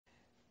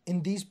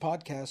In these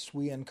podcasts,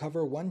 we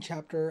uncover one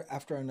chapter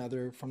after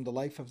another from the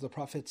life of the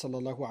Prophet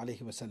sallallahu,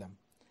 alayhi, wasallam,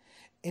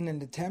 in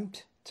an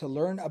attempt to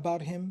learn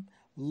about him,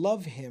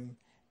 love him,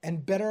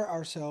 and better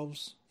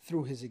ourselves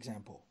through his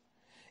example.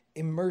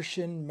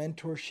 Immersion,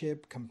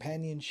 mentorship,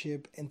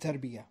 companionship, and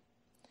tarbiyah.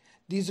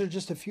 These are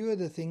just a few of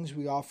the things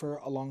we offer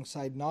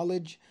alongside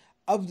knowledge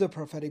of the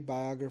prophetic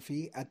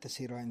biography at the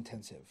Seerah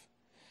Intensive.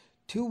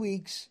 2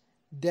 weeks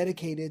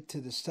dedicated to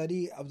the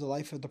study of the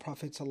life of the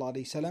Prophet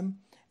ﷺ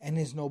and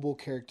his noble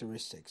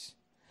characteristics.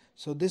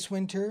 So this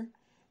winter,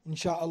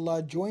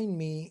 inshallah, join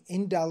me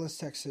in Dallas,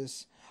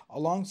 Texas,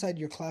 alongside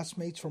your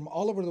classmates from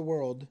all over the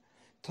world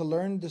to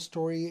learn the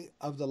story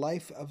of the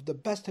life of the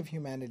best of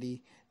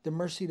humanity, the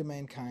mercy to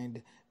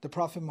mankind, the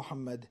Prophet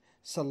Muhammad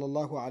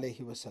sallallahu,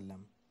 alayhi,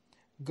 wasallam.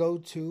 Go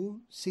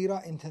to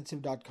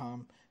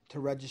seerahintensive.com to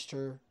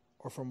register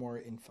or for more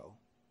info.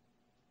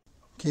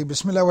 Okay,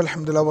 bismillah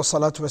walhamdulillah wa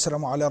salatu wa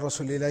salamu ala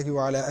rasulillahi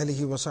wa ala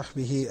alihi wa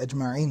sahbihi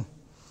ajma'in.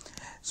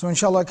 So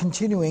inshallah,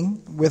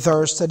 continuing with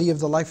our study of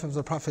the life of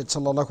the Prophet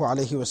sallallahu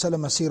alayhi wa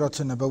sallam, Seerah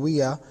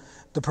Nabawiyya,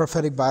 the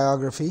prophetic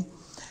biography.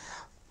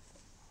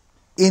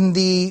 In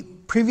the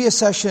previous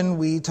session,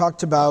 we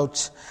talked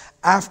about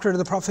after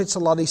the Prophet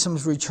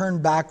ﷺ's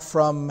return back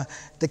from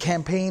the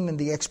campaign and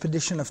the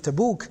expedition of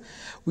Tabuk,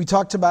 we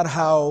talked about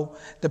how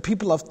the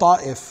people of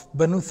Ta'if,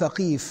 Banu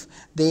Thaqif,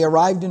 they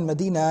arrived in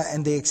Medina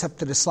and they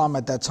accepted Islam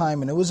at that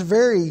time. And it was a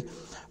very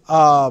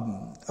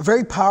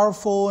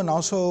powerful and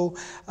also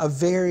a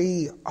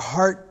very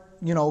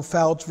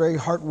felt, very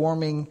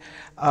heartwarming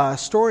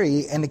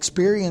story and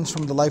experience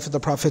from the life of the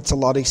Prophet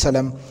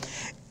ﷺ.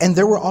 And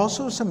there were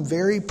also some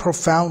very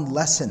profound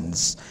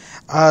lessons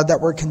that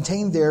were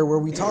contained there, where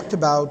we talked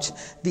about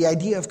the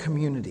idea of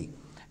community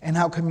and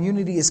how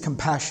community is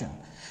compassion,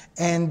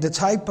 and the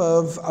type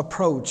of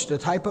approach, the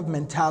type of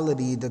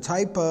mentality, the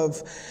type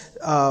of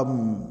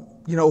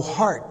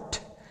heart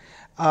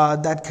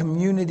that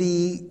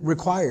community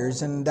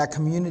requires and that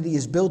community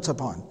is built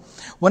upon.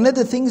 One of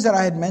the things that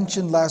I had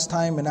mentioned last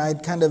time, and I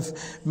had kind of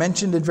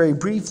mentioned it very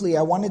briefly,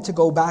 I wanted to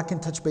go back and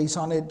touch base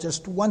on it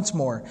just once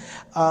more,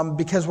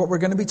 because what we're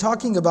going to be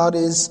talking about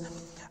is,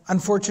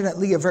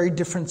 unfortunately, a very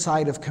different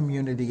side of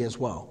community as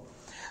well.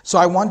 So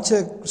I want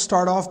to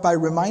start off by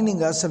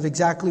reminding us of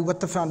exactly what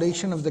the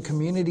foundation of the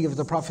community of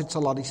the Prophet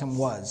ﷺ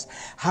was,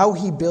 how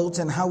he built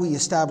and how he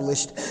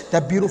established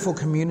that beautiful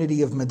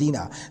community of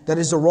Medina that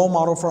is a role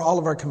model for all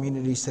of our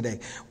communities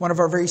today. One of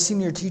our very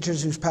senior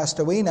teachers who's passed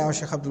away now,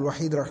 Shaykh Abdul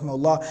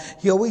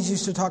rahimahullah, he always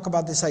used to talk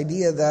about this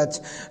idea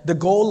that the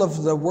goal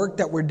of the work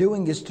that we're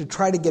doing is to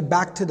try to get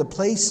back to the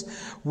place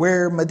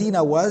where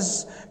Medina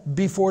was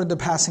before the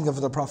passing of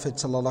the Prophet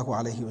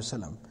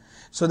ﷺ.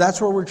 So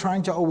that's where we're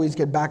trying to always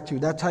get back to,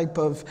 that type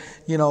of,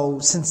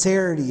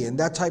 sincerity and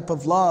that type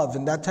of love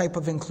and that type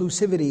of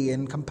inclusivity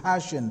and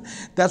compassion.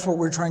 That's what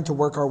we're trying to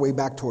work our way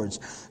back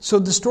towards. So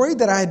the story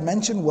that I had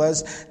mentioned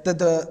was that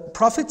the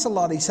Prophet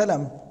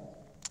ﷺ,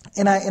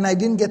 and I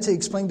didn't get to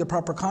explain the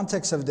proper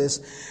context of this.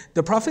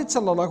 The Prophet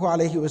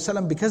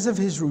ﷺ, because of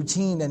his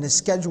routine and his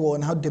schedule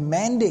and how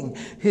demanding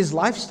his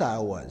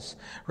lifestyle was,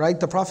 right?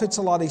 The Prophet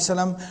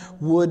ﷺ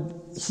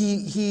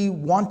he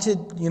wanted,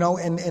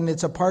 and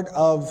it's a part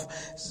of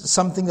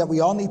something that we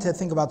all need to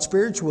think about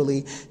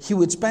spiritually. He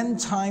would spend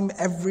time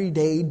every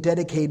day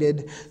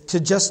dedicated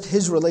to just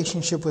his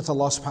relationship with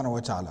Allah subhanahu wa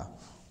ta'ala.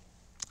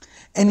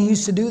 And he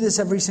used to do this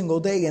every single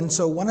day. And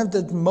so one of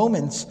the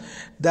moments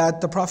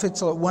that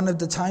one of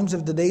the times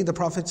of the day the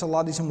Prophet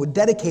ﷺ would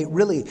dedicate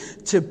really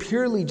to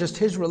purely just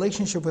his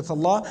relationship with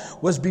Allah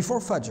was before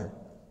Fajr,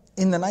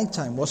 in the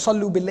nighttime.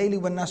 وَصَلُّوا بِاللَّيْلِ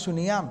وَالنَّاسُ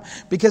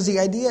نِيَامٌ. Because the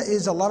idea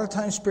is a lot of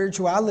times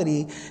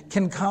spirituality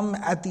can come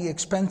at the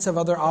expense of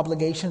other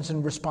obligations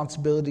and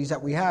responsibilities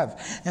that we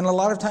have. And a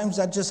lot of times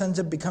that just ends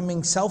up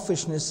becoming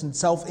selfishness and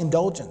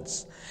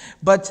self-indulgence.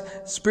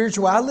 But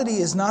spirituality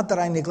is not that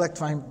I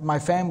neglect my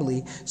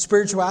family.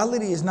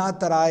 Spirituality is not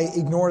that I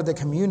ignore the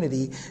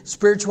community.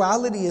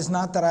 Spirituality is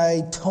not that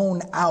I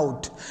tone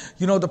out,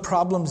 the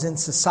problems in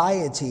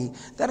society.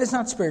 That is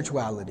not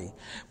spirituality.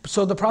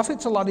 So the Prophet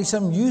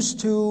ﷺ used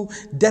to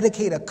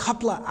dedicate a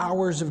couple of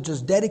hours of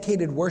just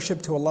dedicated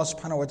worship to Allah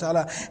subhanahu wa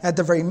ta'ala at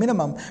the very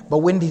minimum. But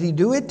when did he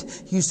do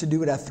it? He used to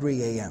do it at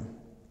 3 a.m.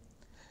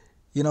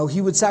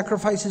 He would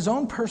sacrifice his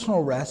own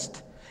personal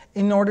rest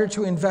in order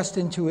to invest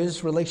into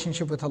his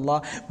relationship with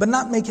Allah, but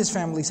not make his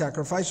family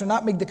sacrifice, or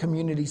not make the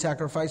community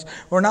sacrifice,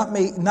 or not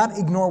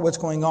ignore what's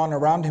going on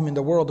around him in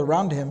the world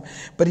around him,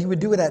 but he would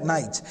do it at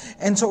night.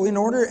 And so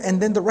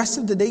and then the rest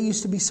of the day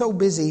used to be so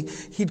busy,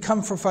 he'd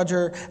come for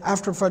Fajr,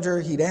 after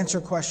Fajr he'd answer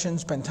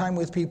questions, spend time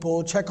with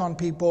people, check on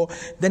people,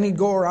 then he'd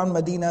go around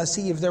Medina,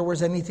 see if there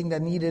was anything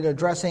that needed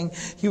addressing.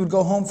 He would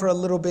go home for a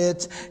little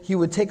bit, he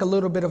would take a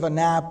little bit of a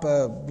nap,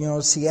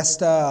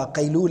 siesta,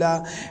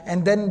 qaylula,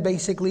 and then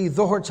basically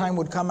Dhuhr time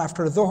would come.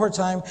 After Dhuhr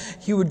time,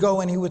 he would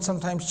go and he would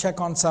sometimes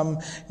check on some,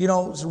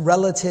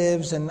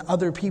 relatives and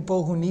other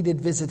people who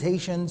needed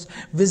visitations,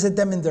 visit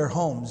them in their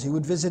homes. He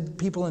would visit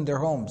people in their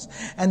homes.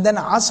 And then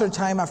Asr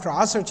time, after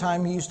Asr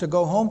time, he used to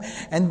go home.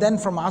 And then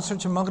from Asr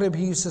to Maghrib,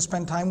 he used to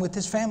spend time with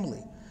his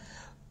family.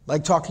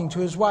 like talking to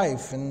his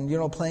wife and,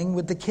 playing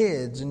with the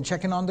kids and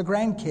checking on the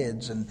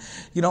grandkids. And,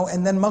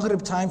 and then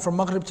Maghrib time, from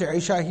Maghrib to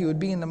Isha, he would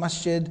be in the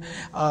masjid,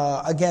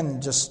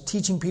 again, just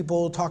teaching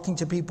people, talking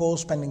to people,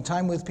 spending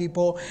time with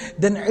people.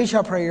 Then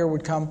Isha prayer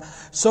would come.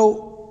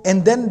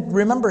 And then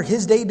remember,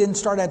 his day didn't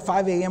start at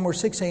 5 a.m. or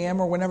 6 a.m.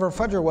 or whenever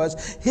Fajr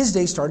was. His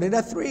day started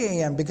at 3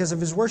 a.m. because of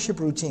his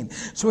worship routine.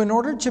 So in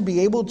order to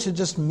be able to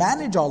just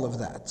manage all of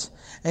that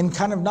and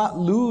kind of not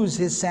lose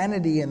his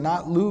sanity and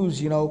not lose,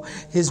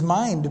 his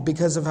mind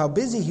because of how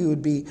busy he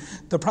would be,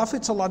 the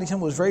Prophet ﷺ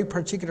was very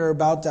particular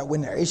about that.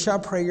 When the Isha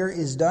prayer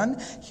is done,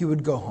 he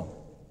would go home.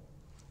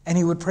 And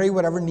he would pray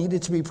whatever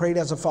needed to be prayed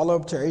as a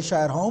follow-up to Isha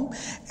at home,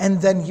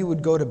 and then he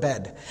would go to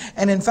bed.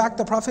 And in fact,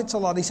 the Prophet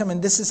ﷺ,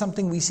 and this is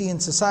something we see in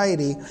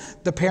society,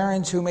 the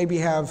parents who maybe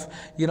have,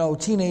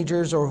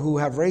 teenagers or who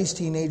have raised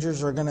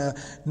teenagers are going to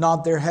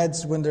nod their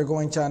heads when they're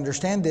going to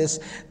understand this,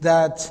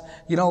 that,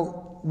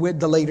 with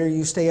the later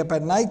you stay up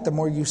at night, the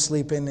more you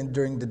sleep in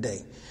during the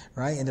day.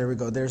 Right? And there we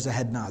go. There's the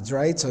head nods,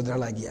 right? So they're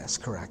like, yes,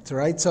 correct,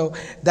 right? So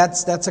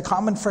that's a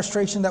common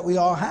frustration that we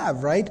all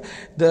have, right?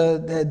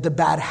 The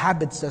bad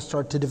habits that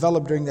start to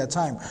develop during that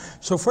time.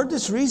 So for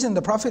this reason,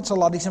 the Prophet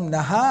ﷺ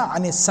naha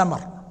anis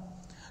samar.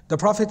 The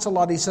Prophet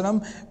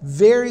ﷺ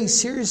very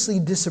seriously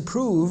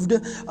disapproved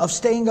of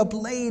staying up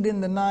late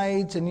in the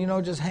night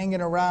and, just hanging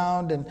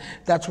around. And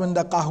that's when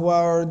the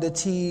qahwa or the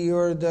tea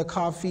or the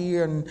coffee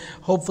and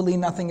hopefully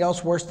nothing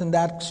else worse than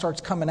that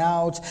starts coming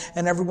out.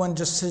 And everyone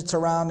just sits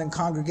around and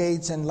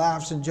congregates and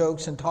laughs and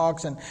jokes and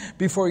talks. And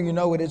before you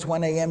know it, it's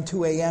 1 a.m.,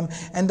 2 a.m.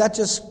 And that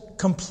just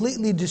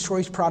completely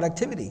destroys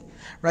productivity,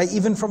 right?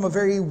 Even from a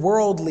very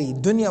worldly,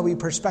 dunyawi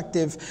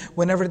perspective,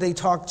 whenever they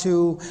talk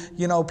to,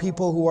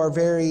 people who are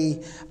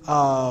very,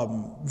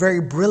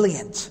 very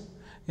brilliant,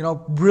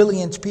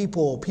 brilliant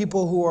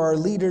people who are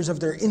leaders of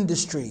their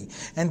industry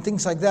and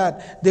things like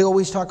that, they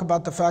always talk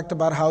about the fact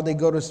about how they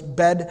go to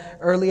bed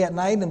early at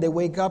night and they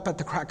wake up at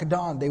the crack of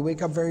dawn. They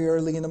wake up very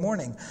early in the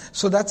morning.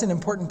 So that's an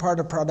important part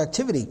of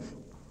productivity.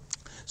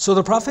 So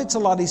the Prophet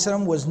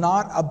ﷺ was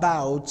not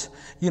about,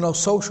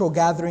 social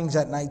gatherings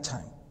at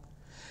nighttime.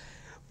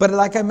 But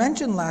like I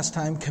mentioned last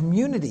time,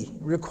 community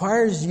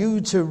requires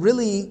you to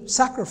really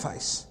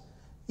sacrifice,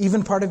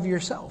 even part of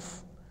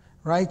yourself,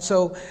 right?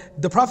 So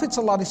the Prophet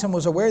ﷺ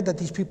was aware that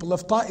these people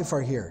of Ta'if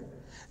are here.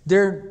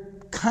 They're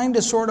kind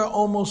of, sort of,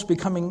 almost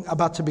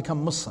about to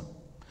become Muslim.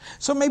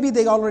 So maybe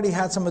they already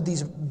had some of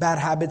these bad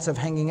habits of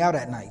hanging out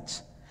at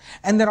night.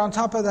 And then on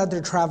top of that,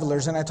 they're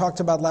travelers. And I talked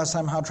about last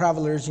time how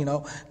travelers,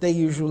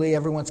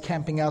 everyone's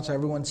camping out, so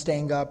everyone's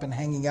staying up and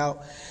hanging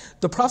out.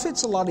 The Prophet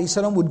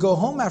ﷺ would go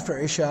home after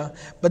Isha,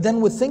 but then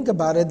would think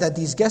about it that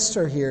these guests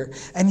are here,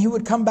 and he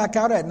would come back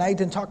out at night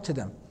and talk to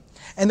them.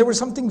 And there was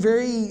something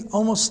very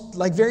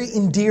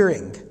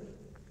endearing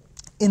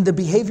in the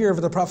behavior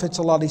of the Prophet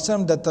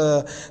ﷺ that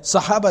the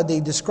Sahaba, they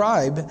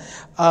describe.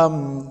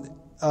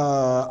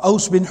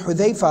 Aus bin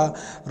Hudayfa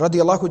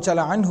radiallahu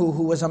ta'ala anhu,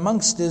 who was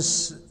amongst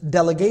this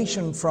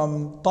delegation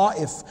from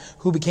Ta'if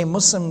who became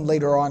Muslim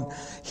later on,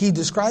 he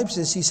describes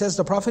this. He says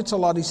the Prophet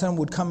ﷺ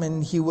would come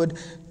in, he would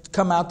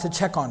come out to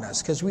check on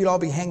us, because we'd all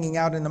be hanging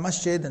out in the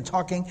masjid and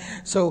talking.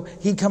 So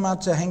he'd come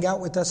out to hang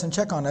out with us and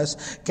check on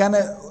us.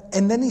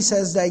 And then he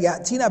says that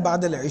يَأْتِينَا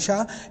بَعْدَ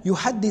الْعِشَاءِ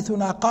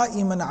يُحَدِّثُنَا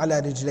قَائِمًا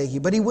عَلَى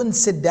رِجْلَيْهِ. But he wouldn't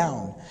sit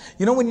down.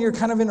 When you're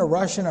kind of in a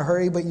rush, in a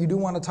hurry, but you do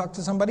want to talk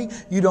to somebody,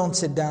 you don't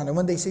sit down. And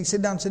when they say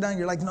sit down,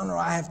 you're like, no,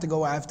 I have to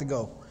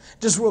go.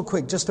 Just real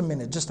quick, just a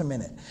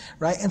minute,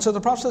 right? And so the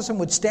Prophet ﷺ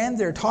would stand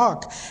there,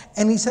 talk,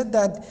 and he said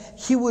that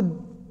he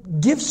would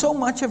give so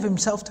much of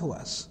himself to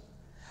us.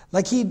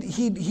 Like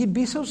he'd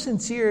be so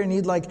sincere, and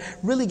he'd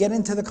really get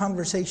into the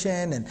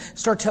conversation and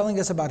start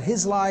telling us about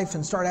his life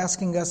and start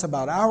asking us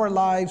about our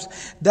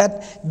lives,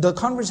 that the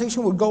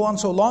conversation would go on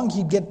so long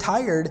he'd get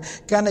tired.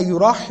 كَانَ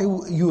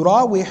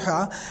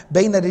يُرَاوِحَ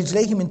بَيْنَ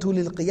رِجْلَيْهِ مِنْ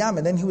طُولِ الْقِيَامِ.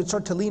 And then he would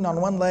start to lean on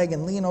one leg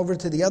and lean over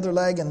to the other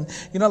leg. And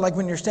like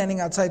when you're standing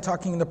outside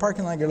talking in the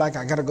parking lot, you're like,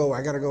 I gotta go.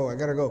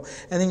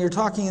 And then you're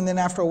talking, and then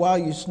after a while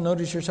you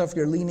notice yourself,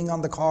 you're leaning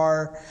on the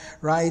car,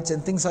 right?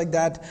 And things like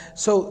that.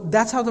 So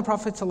that's how the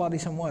Prophet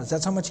ﷺ was.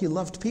 That's how much he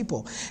loved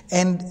people.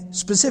 And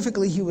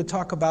specifically, he would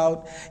talk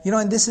about,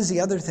 and this is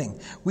the other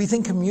thing. We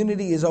think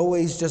community is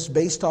always just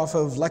based off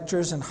of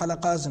lectures and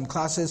halaqas and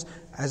classes,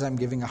 as I'm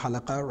giving a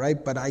halaqa,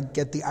 right? But I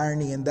get the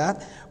irony in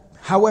that.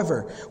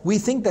 However, we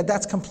think that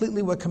that's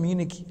completely what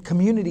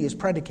community is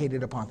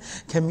predicated upon.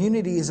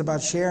 Community is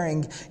about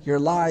sharing your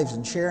lives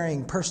and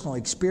sharing personal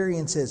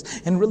experiences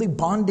and really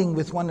bonding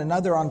with one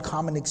another on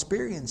common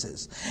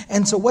experiences.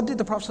 And so what did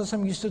the Prophet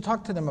ﷺ used to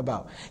talk to them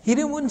about? He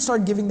wouldn't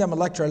start giving them a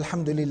lecture.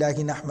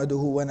 Alhamdulillahi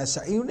nahmaduhu wa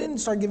nasta'in. He didn't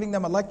start giving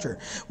them a lecture.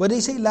 What they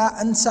say, La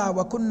ansa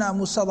wa kunna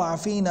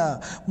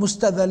mustad'afina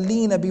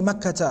mustadhallina bi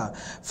Makkah.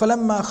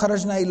 Falamma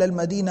kharajna ila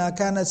al-Madina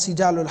kanat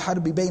sijalul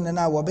harbi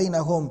baynana wa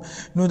baynahum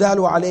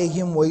nudalu alayhi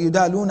عَلَيْهِمْ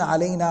وَيُدَالُونَ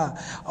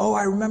عَلَيْنَا. Oh,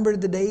 I remember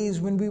the days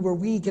when we were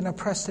weak and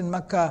oppressed in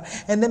Mecca,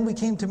 and then we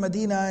came to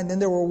Medina, and then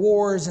there were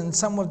wars, and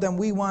some of them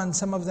we won,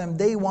 some of them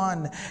they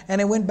won,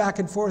 and it went back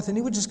and forth. And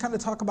he would just kind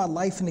of talk about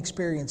life and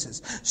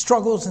experiences,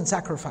 struggles and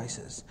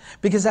sacrifices,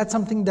 because that's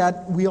something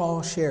that we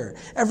all share.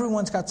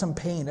 Everyone's got some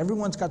pain,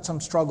 everyone's got some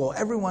struggle,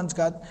 everyone's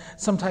got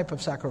some type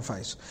of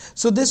sacrifice.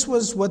 So this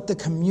was what the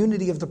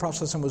community of the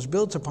Prophet ﷺ was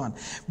built upon.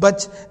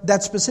 But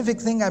that specific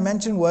thing I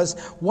mentioned was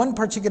one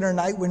particular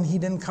night when he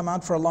didn't come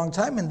out for a long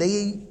time, and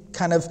they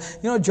kind of,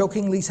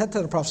 jokingly said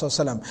to the Prophet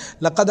ﷺ,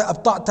 لَقَدْ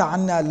أَبْطَعْتَ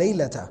عَنَّا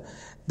لَيْلَةً.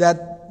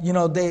 That,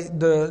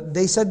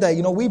 they said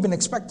that, we've been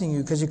expecting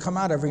you because you come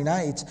out every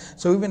night.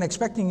 So we've been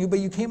expecting you, but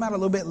you came out a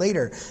little bit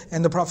later.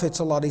 And the Prophet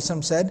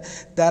ﷺ said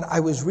that I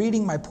was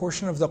reading my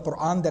portion of the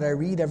Quran that I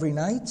read every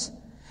night,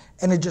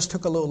 and it just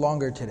took a little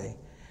longer today.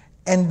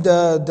 And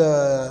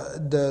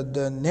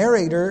the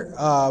narrator,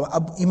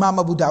 Imam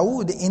Abu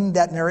Dawood, in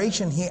that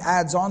narration, he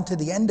adds on to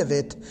the end of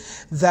it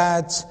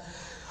that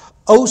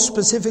O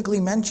specifically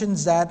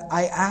mentions that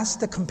I asked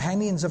the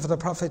companions of the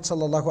Prophet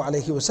sallallahu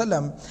alayhi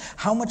wasallam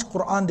how much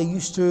Quran they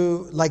used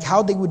to, like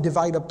how they would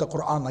divide up the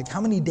Quran, like how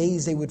many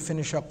days they would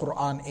finish a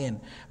Quran in,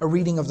 a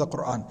reading of the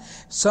Quran.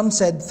 Some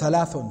said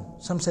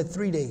thalathun, some said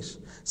 3 days,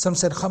 some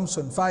said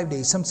khamsun, 5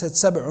 days, some said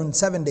sab'un,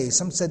 7 days,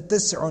 some said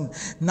tis'un,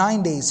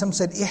 9 days, some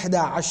said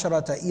ihda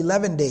asharata,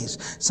 11 days,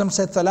 some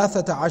said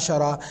thalathata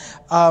ashara,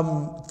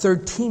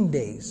 13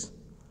 days.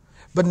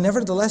 But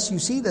nevertheless, you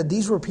see that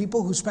these were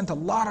people who spent a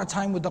lot of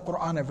time with the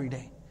Quran every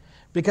day,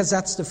 because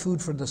that's the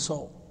food for the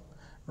soul,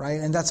 right?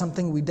 And that's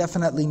something we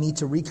definitely need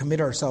to recommit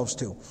ourselves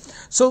to.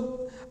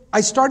 So I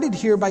started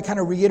here by kind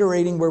of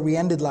reiterating where we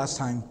ended last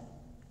time,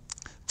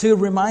 to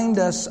remind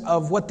us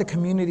of what the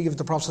community of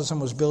the Prophet ﷺ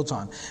was built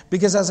on.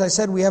 Because as I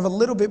said, we have a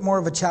little bit more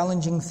of a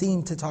challenging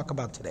theme to talk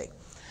about today.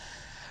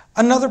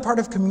 Another part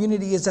of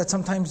community is that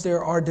sometimes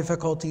there are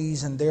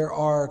difficulties and there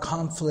are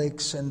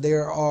conflicts and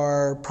there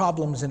are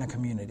problems in a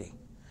community.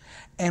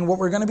 And what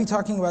we're going to be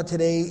talking about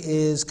today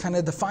is kind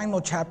of the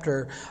final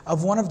chapter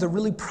of one of the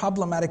really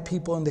problematic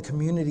people in the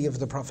community of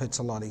the Prophet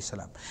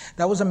ﷺ.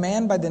 That was a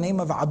man by the name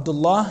of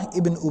Abdullah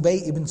ibn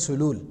Ubayy Ibn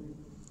Salul.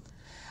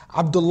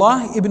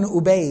 Abdullah ibn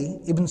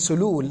Ubayy Ibn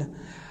Salul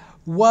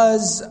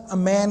was a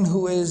man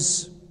who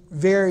is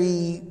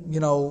very,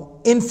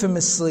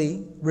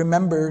 infamously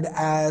remembered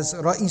as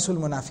Ra'isul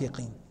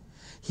Munafiqeen.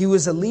 He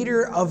was a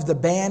leader of the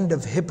band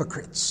of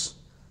hypocrites,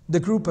 the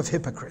group of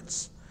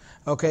hypocrites.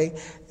 Okay,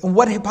 and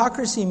what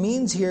hypocrisy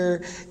means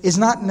here is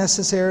not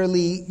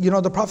necessarily,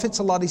 the Prophet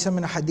ﷺ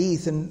in a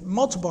hadith, in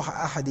multiple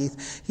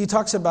hadith, he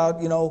talks about,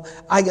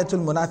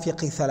 ayatul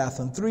munafiqi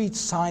thalathun, 3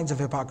 signs of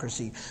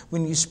hypocrisy.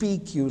 When you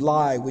speak, you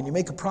lie. When you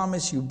make a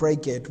promise, you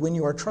break it. When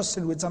you are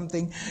trusted with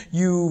something,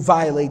 you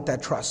violate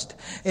that trust.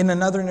 In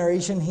another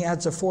narration, he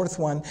adds a 4th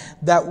one,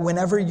 that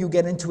whenever you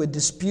get into a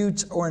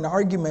dispute or an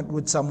argument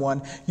with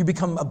someone, you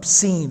become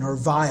obscene or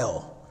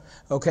vile.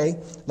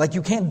 Okay? Like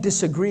you can't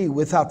disagree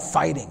without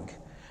fighting.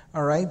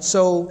 All right?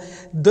 So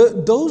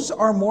those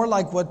are more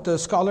like what the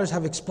scholars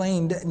have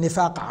explained,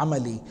 nifaq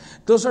amali.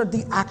 Those are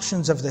the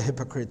actions of the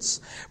hypocrites.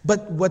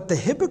 But what the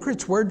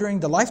hypocrites were during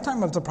the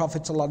lifetime of the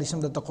Prophet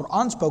ﷺ that the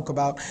Quran spoke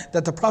about,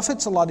 that the Prophet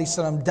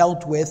ﷺ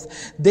dealt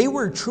with, they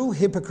were true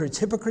hypocrites,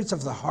 hypocrites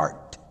of the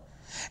heart.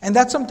 And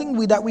that's something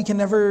that we can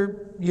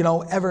never,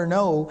 ever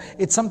know.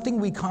 It's something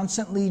we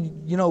constantly,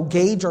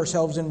 gauge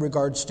ourselves in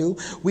regards to.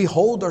 We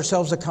hold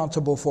ourselves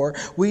accountable for.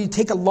 We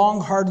take a long,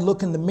 hard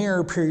look in the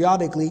mirror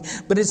periodically,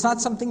 but it's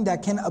not something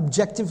that can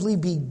objectively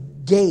be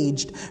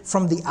gauged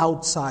from the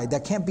outside,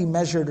 that can't be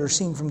measured or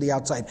seen from the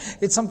outside.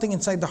 It's something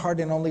inside the heart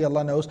and only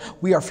Allah knows.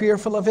 We are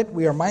fearful of it,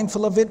 we are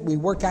mindful of it, we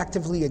work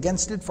actively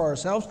against it for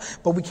ourselves,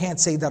 but we can't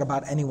say that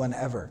about anyone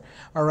ever.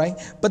 All right?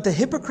 But the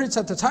hypocrites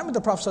at the time of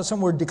the Prophet ﷺ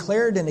were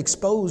declared and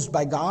exposed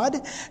by God,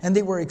 and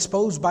they were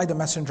exposed by the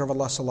Messenger of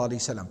Allah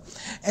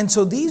ﷺ. And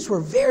so these were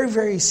very,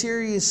 very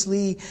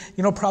seriously,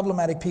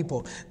 problematic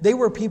people. They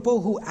were people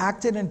who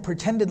acted and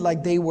pretended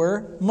like they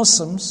were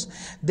Muslims.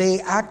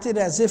 They acted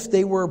as if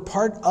they were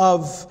part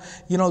of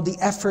the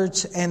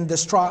efforts and the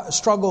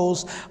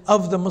struggles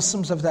of the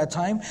Muslims of that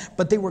time,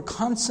 but they were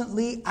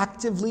constantly,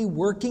 actively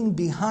working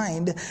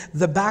behind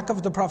the back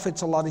of the Prophet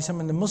ﷺ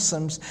and the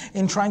Muslims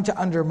in trying to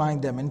undermine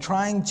them, in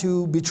trying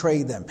to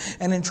betray them,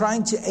 and in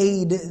trying to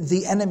aid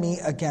the enemy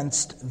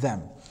against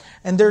them.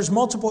 And there's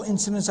multiple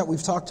incidents that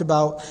we've talked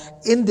about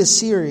in this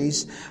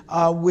series,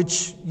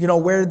 which,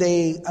 where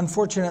they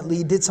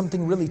unfortunately did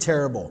something really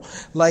terrible.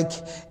 Like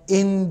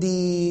when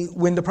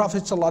the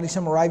Prophet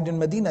ﷺ arrived in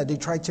Medina, they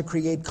tried to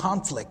create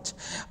conflict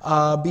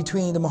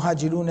between the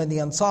Muhajirun and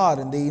the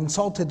Ansar, and they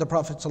insulted the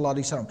Prophet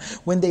ﷺ.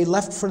 When they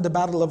left for the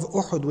Battle of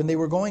Uhud, when they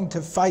were going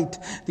to fight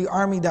the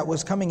army that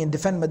was coming and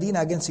defend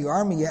Medina against the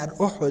army at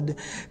Uhud,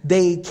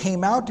 they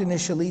came out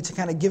initially to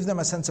kind of give them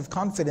a sense of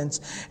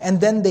confidence, and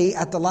then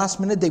at the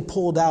last minute, they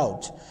pulled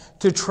out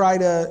to try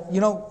to,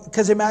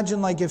 because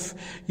imagine like if,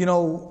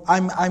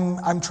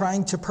 I'm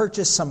trying to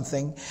purchase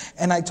something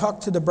and I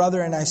talk to the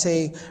brother and I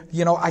say,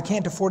 I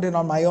can't afford it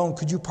on my own,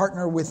 could you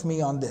partner with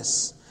me on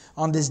this?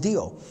 on this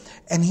deal?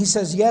 And he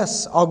says,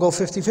 yes, I'll go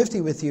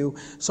 50-50 with you.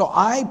 So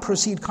I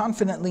proceed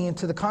confidently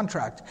into the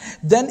contract.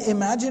 Then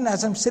imagine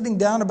as I'm sitting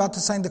down about to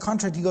sign the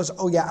contract, he goes,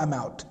 oh yeah, I'm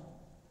out.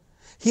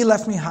 He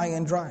left me high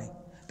and dry.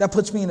 That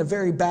puts me in a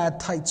very bad,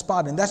 tight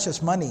spot. And that's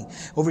just money.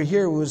 Over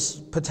here it was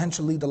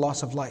potentially the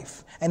loss of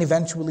life. And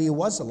eventually it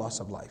was the loss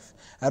of life.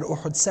 At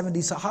Uhud, 70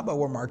 Sahaba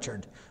were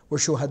martyred, were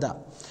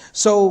shuhada.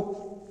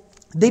 So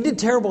they did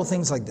terrible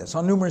things like this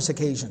on numerous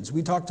occasions.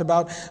 We talked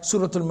about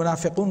Surah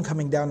Al-Munafiqun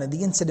coming down and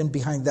the incident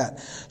behind that.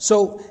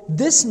 So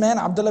this man,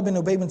 Abdullah ibn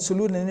Ubayy Ibn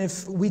Salul, and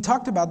if we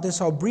talked about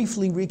this, I'll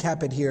briefly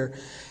recap it here.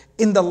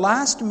 In the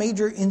last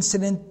major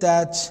incident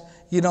that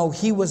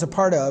he was a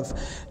part of,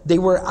 they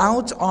were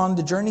out on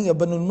the journey of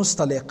Banu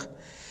al-Mustaliq.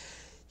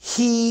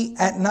 He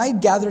at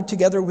night gathered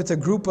together with a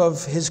group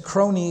of his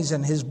cronies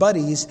and his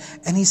buddies,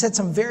 and he said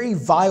some very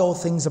vile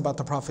things about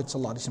the Prophet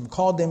ﷺ.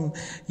 Called him,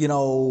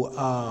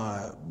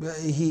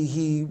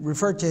 he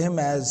referred to him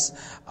as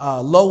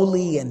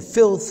lowly and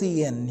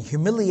filthy and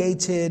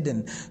humiliated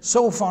and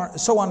so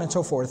on and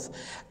so forth.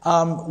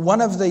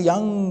 One of the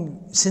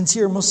young,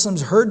 sincere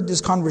Muslims heard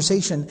this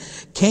conversation,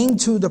 came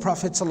to the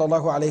Prophet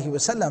sallallahu alayhi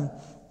wasallam,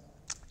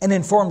 and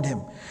informed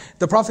him.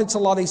 The Prophet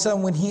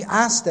ﷺ, when he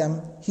asked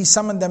them, he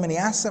summoned them and he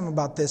asked them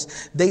about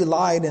this, they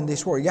lied and they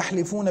swore,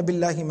 يَحْلِفُونَ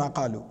بِاللَّهِ مَا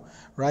قَالُوا.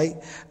 Right?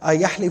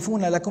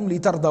 يَحْلِفُونَ لَكُمْ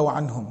لِتَرْضَوْا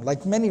عَنْهُم.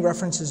 Like many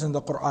references in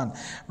the Quran.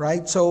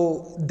 Right?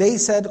 So they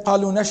said,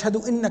 قَالُوا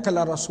نَشْهَدُ إِنَّكَ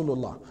لَرَسُولُ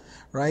اللَّهِ.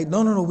 Right?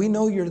 No, we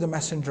know you're the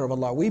messenger of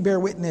Allah. We bear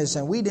witness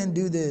and we didn't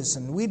do this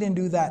and we didn't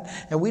do that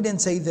and we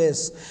didn't say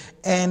this.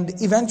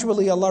 And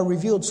eventually Allah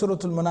revealed Surah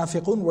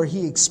Al-Munafiqun where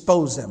He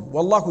exposed them.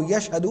 وَاللَّهُ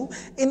يَشْهَدُ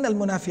إِنَّ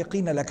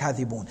الْمُنَافِقِينَ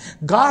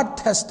لَكَاذِبُونَ. God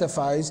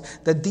testifies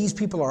that these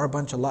people are a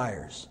bunch of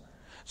liars.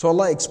 So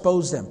Allah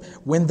exposed them.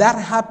 When that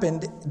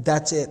happened,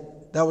 that's it.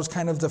 That was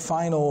kind of the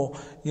final,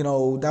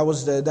 that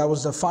was the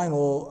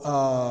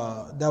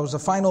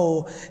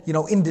final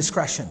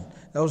indiscretion.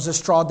 That was the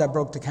straw that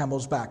broke the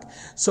camel's back.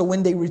 So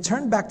when they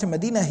returned back to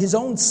Medina, his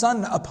own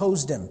son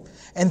opposed him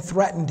and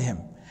threatened him.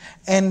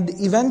 And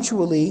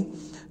eventually,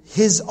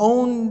 his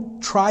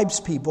own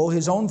tribespeople,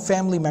 his own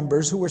family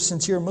members who were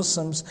sincere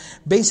Muslims,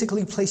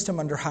 basically placed him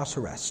under house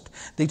arrest.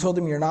 They told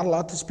him, you're not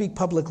allowed to speak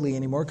publicly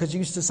anymore, because he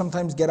used to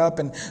sometimes get up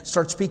and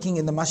start speaking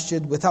in the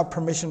masjid without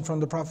permission from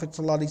the Prophet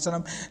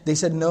ﷺ. They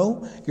said,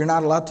 no, you're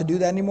not allowed to do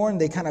that anymore. And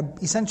they kind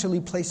of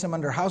essentially placed him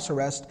under house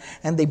arrest,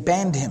 and they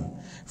banned him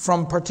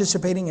from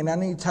participating in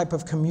any type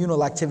of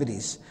communal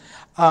activities.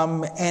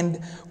 And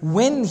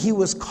when he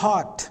was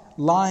caught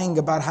lying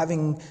about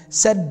having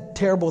said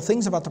terrible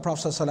things about the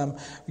Prophet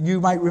ﷺ, you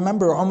might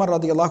remember Umar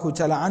radiallahu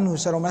ta'ala anhu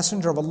said, O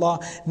Messenger of Allah,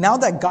 now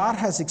that God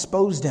has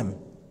exposed him,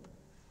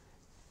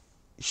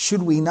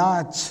 should we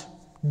not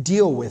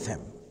deal with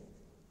him?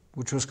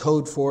 Which was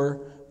code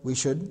for we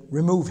should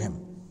remove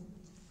him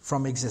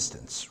from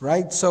existence,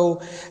 right?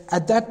 So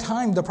at that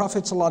time, the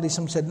Prophet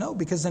ﷺ said no,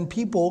 because then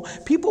people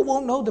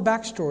won't know the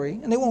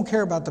backstory, and they won't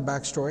care about the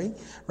backstory,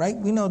 right?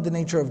 We know the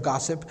nature of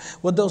gossip.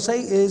 What they'll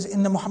say is,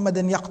 Inna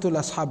Muhammadan yaqtul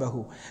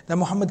ashabahu, that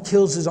Muhammad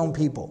kills his own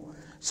people.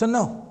 So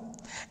no.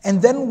 And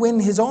then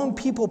when his own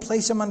people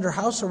placed him under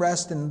house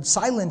arrest and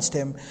silenced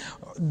him,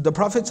 the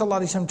Prophet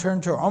ﷺ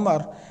turned to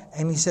Umar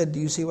and he said, do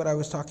you see what I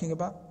was talking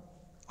about?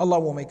 Allah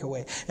will make a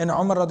way. And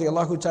Umar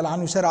radiallahu ta'ala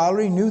anhu said, I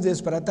already knew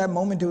this, but at that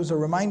moment it was a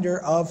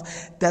reminder of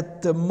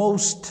that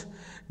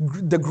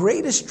the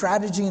greatest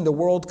strategy in the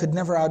world could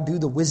never outdo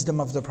the wisdom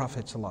of the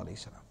Prophet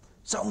ﷺ.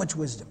 So much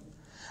wisdom.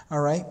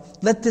 All right?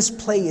 Let this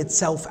play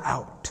itself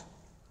out.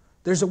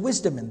 There's a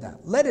wisdom in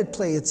that. Let it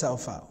play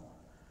itself out.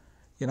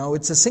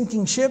 It's a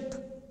sinking ship.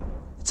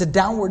 It's a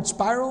downward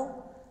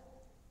spiral.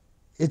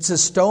 It's a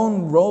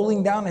stone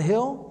rolling down a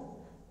hill.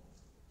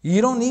 You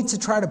don't need to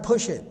try to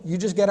push it. You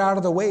just get out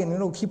of the way and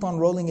it'll keep on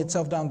rolling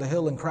itself down the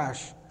hill and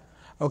crash.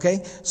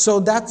 Okay? So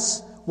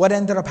that's what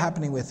ended up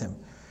happening with him.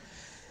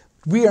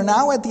 We are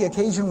now at the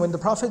occasion when the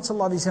Prophet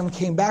ﷺ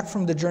came back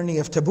from the journey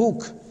of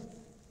Tabuk.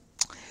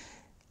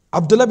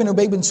 Abdullah ibn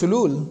Ubayy Ibn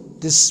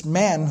Salul, this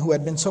man who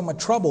had been so much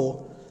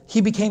trouble,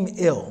 he became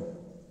ill.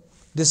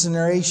 These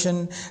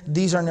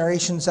are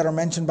narrations that are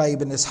mentioned by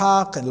Ibn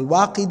Ishaq and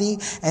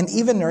Al-Waqidi, and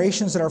even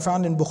narrations that are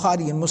found in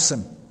Bukhari and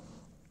Muslim.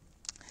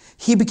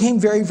 He became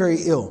very,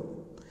 very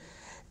ill.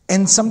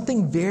 And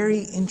something very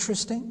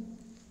interesting,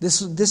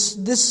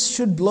 this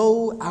should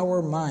blow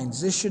our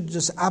minds. This should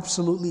just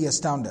absolutely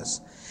astound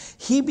us.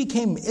 He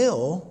became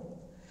ill,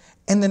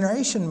 and the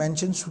narration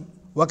mentions,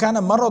 وَكَانَ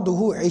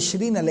مَرَضُهُ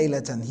 20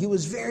 لَيْلَةً. He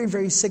was very,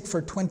 very sick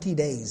for 20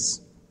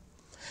 days.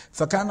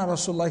 فَكَانَ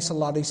رَسُولُ اللَّهِ صَلَّى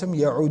اللَّهُ عَلَيْهِ وَسَلَّمَ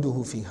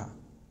يَعُودُهُ فِيهَا.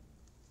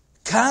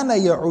 كَانَ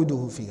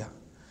يَعُودُهُ فِيهَا.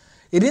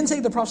 It didn't say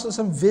the Prophet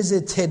ﷺ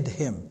visited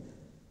him.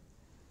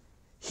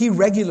 He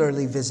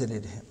regularly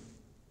visited him.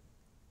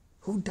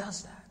 Who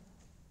does that?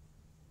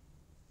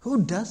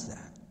 Who does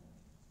that?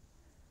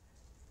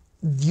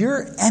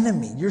 Your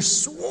enemy, your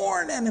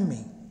sworn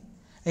enemy.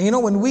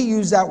 And when we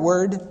use that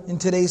word in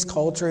today's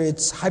culture,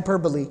 it's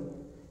hyperbole,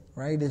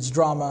 right? It's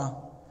drama,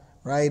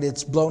 right?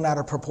 It's blown out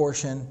of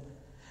proportion.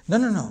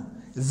 No.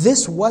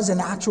 This was an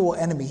actual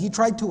enemy. He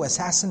tried to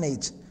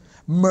assassinate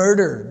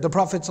murder the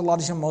Prophet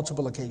ﷺ on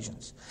multiple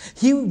occasions.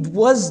 He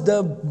was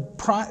the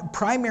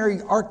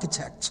primary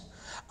architect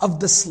of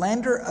the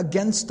slander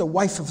against the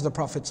wife of the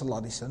Prophet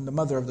ﷺ, the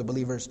mother of the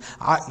believers,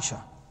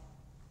 Aisha.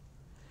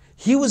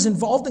 He was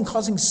involved in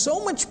causing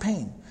so much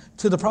pain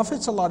to the Prophet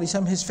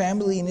ﷺ, his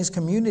family, and his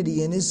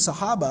community, and his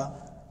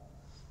Sahaba.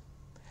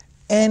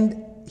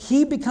 And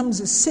he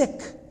becomes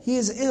sick, he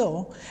is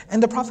ill,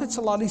 and the Prophet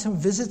ﷺ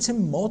visits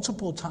him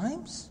multiple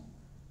times,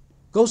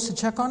 goes to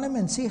check on him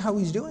and see how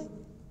he's doing.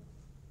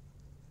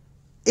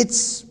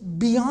 It's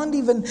beyond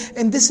even,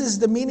 and this is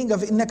the meaning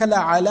of إِنَّكَ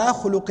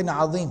لَعَلَىٰ خُلُقٍ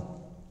عَظِيمٍ.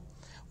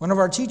 One of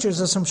our teachers,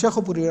 Shaykh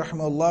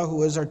rahimahullah, who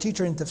was our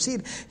teacher in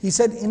tafsir, he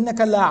said, إِنَّكَ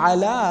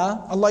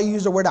لَعَلَىٰ, Allah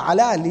used the word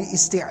عَلَىٰ,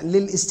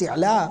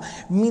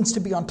 لِلْإِسْتِعْلَىٰ, means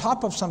to be on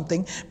top of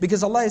something,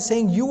 because Allah is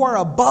saying, you are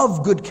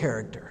above good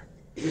character.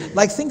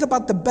 Like, think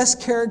about the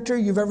best character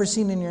you've ever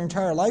seen in your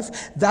entire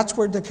life. That's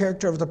where the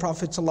character of the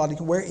Prophet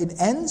ﷺ, where it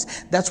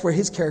ends, that's where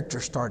his character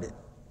started.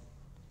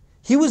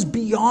 He was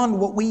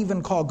beyond what we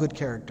even call good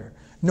character.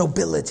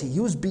 Nobility. He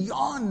was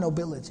beyond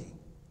nobility.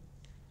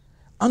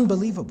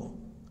 Unbelievable.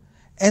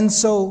 And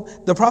so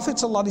the Prophet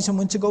ﷺ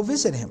went to go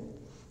visit him.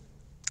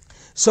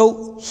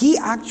 So he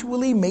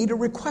actually made a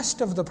request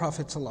of the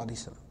Prophet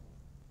ﷺ.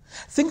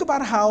 Think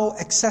about how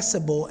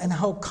accessible and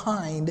how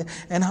kind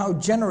and how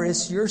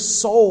generous your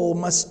soul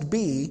must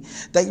be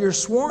that your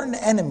sworn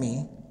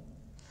enemy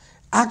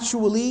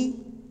actually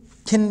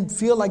can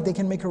feel like they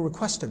can make a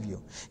request of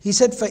you. He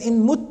said,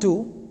 فَإِن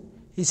مُتُّ,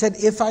 he said,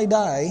 if I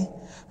die,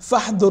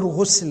 فَحْضُرْ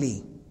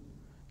غُسْلِي,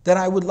 then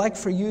I would like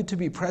for you to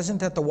be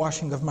present at the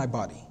washing of my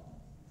body.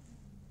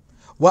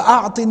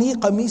 وَأَعْطِنِي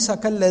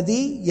قَمِيسَكَ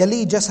الَّذِي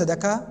يَلِي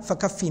جَسَدَكَ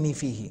فَكَفِّنِي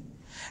فِيهِ,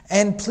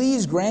 and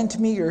please grant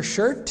me your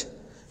shirt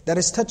that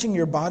is touching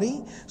your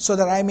body so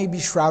that I may be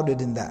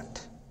shrouded in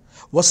that.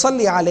 وَصَلِّ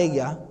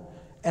عَلَيَّ,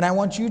 and I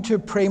want you to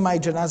pray my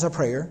janazah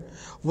prayer.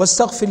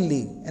 وَاسْتَغْفِرْ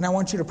لِي, and I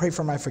want you to pray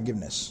for my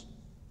forgiveness.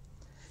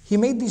 He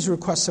made these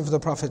requests of the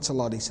Prophet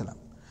ﷺ.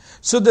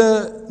 So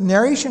the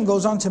narration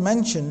goes on to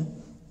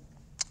mention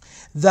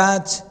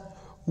that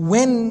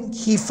when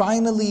he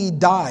finally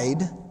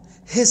died,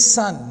 his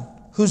son,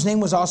 whose name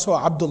was also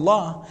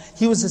Abdullah,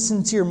 he was a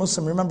sincere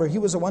Muslim. Remember, he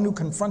was the one who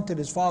confronted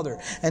his father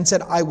and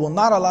said, I will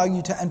not allow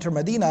you to enter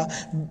Medina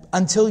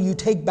until you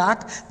take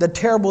back the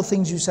terrible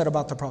things you said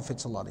about the Prophet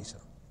ﷺ.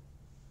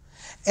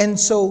 And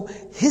so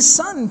his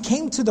son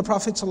came to the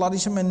Prophet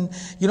ﷺ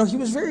and, he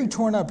was very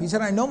torn up. He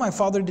said, I know my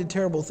father did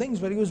terrible things,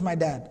 but he was my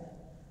dad.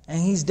 And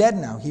he's dead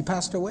now. He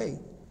passed away.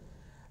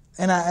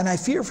 And I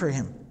fear for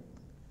him.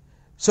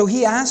 So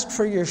he asked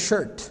for your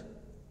shirt.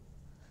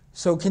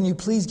 So can you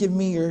please give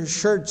me your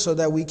shirt so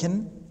that we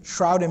can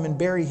shroud him and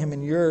bury him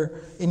in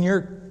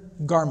your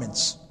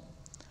garments?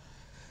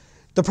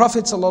 The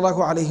Prophet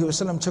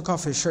ﷺ took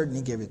off his shirt and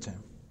he gave it to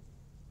him.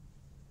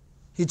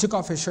 He took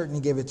off his shirt and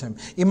he gave it to him.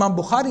 Imam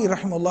Bukhari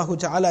rahimahullah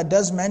ta'ala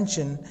does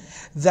mention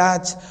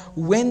that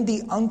when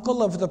the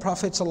uncle of the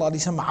Prophet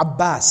ﷺ,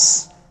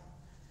 Abbas,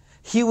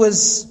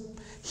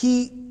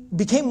 he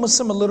became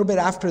Muslim a little bit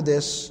after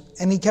this,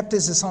 and he kept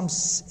his Islam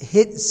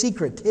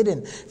secret,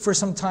 hidden for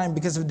some time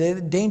because of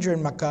the danger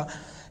in Mecca.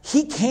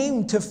 He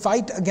came to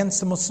fight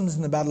against the Muslims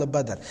in the Battle of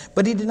Badr,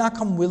 but he did not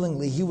come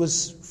willingly. He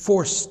was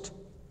forced.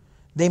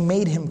 They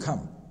made him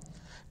come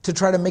to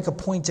try to make a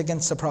point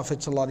against the Prophet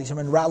ﷺ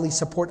and rally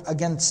support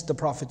against the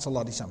Prophet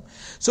ﷺ.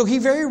 So he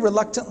very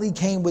reluctantly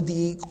came with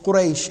the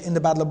Quraysh in the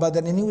Battle of Badr,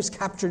 and he was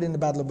captured in the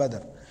Battle of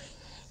Badr.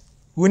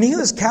 When he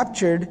was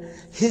captured,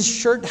 his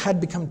shirt had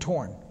become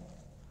torn.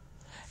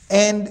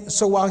 And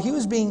so while he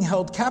was being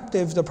held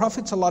captive, the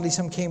Prophet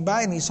ﷺ came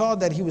by and he saw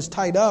that he was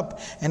tied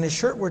up and his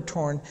shirt were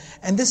torn.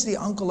 And this is the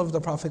uncle of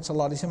the Prophet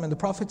ﷺ. And the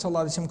Prophet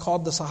ﷺ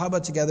called the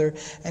Sahaba together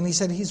and he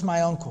said, he's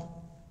my uncle.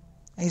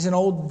 And he's an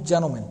old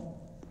gentleman.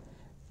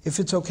 If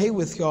it's okay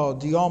with y'all,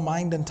 do y'all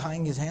mind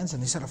untying his hands?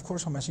 And he said, of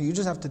course, O Messenger, you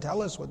just have to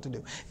tell us what to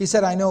do. He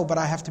said, I know, but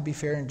I have to be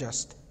fair and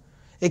just.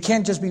 It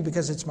can't just be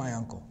because it's my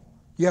uncle.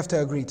 You have to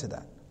agree to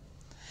that.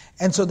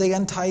 And so they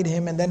untied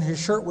him, and then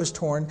his shirt was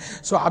torn.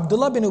 So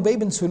Abdullah ibn Ubayy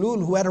Ibn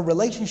Salul, who had a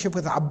relationship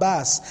with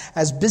Abbas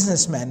as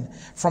businessmen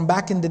from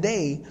back in the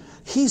day,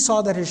 he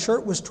saw that his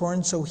shirt was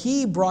torn, so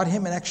he brought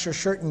him an extra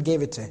shirt and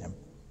gave it to him.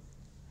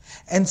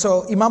 And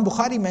so Imam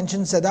Bukhari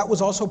mentions that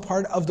was also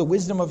part of the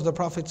wisdom of the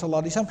Prophet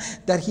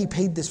ﷺ, that he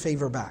paid this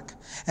favor back.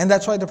 And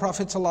that's why the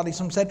Prophet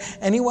ﷺ said,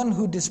 anyone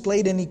who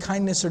displayed any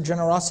kindness or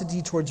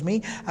generosity towards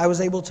me, I was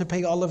able to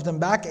pay all of them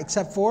back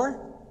except for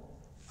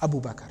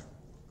Abu Bakr.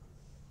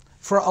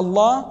 For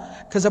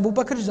Allah, because Abu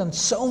Bakr has done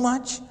so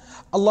much,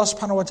 Allah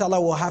subhanahu wa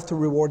ta'ala will have to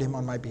reward him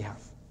on my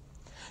behalf.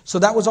 So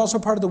that was also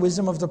part of the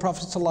wisdom of the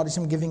Prophet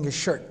ﷺ giving a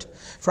shirt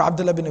for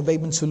Abdullah ibn Ubayy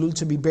Ibn Salul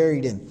to be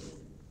buried in.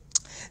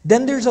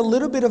 Then there's a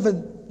little bit of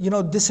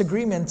a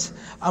disagreement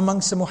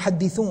amongst the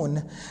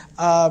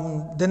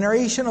muhaddithun. The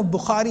narration of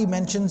Bukhari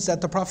mentions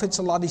that the Prophet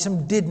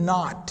ﷺ did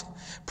not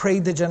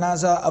prayed the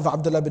janazah of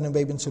Abdullah ibn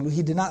Ubayy Ibn Salul.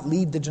 He did not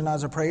lead the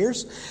janazah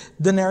prayers.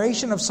 The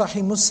narration of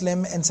Sahih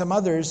Muslim and some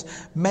others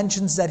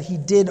mentions that he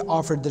did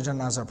offer the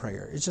janazah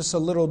prayer. It's just a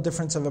little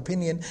difference of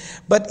opinion.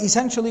 But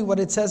essentially what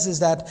it says is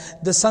that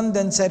the son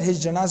then said,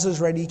 his janazah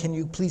is ready, can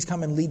you please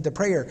come and lead the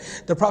prayer?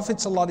 The Prophet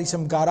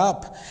ﷺ got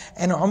up,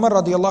 and Umar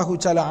radiallahu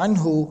ta'ala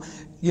anhu,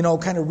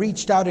 kind of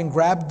reached out and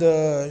grabbed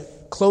the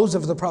clothes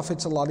of the Prophet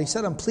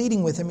ﷺ,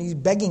 pleading with him. He's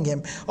begging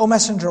him, "O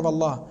Messenger of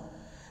Allah,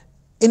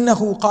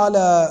 إنه قال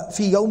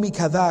في يوم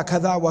كذا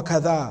كذا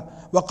وكذا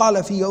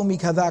وقال في يوم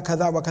كذا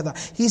كذا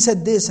وكذا." He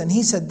said this and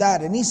he said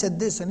that and he said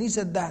this and he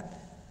said that.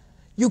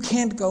 You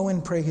can't go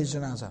and pray his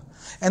janazah.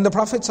 And the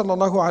Prophet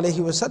sallallahu alayhi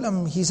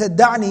wasallam, he said,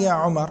 "دعني يا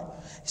عمر."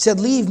 He said,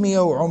 "Leave me,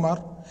 O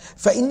Umar.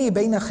 فإني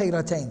بين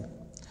خيرتين."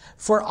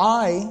 For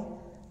I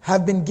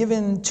have been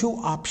given two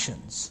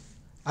options.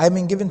 I have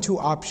been given two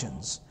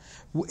options.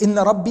 إن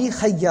ربي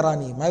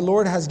خيرني. My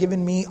Lord has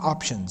given me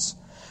options.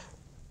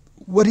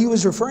 What he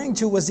was referring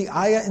to was the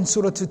ayah in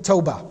Surah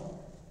At-Tawbah.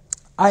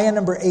 Ayah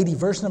number 80,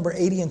 verse number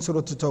 80 in Surah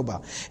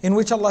At-Tawbah, in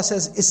which Allah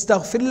says,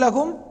 "Istaghfir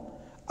lahum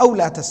aw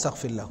la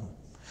tastaghfir lahum."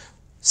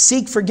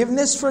 Seek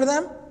forgiveness for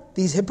them,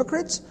 these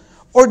hypocrites,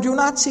 or do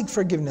not seek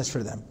forgiveness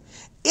for them.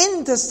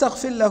 إن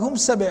تستغفر لهم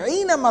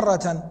 70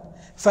 مرة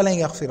فلن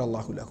يغفر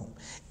الله لهم.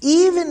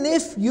 Even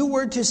if you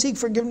were to seek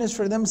forgiveness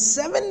for them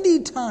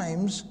 70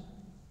 times,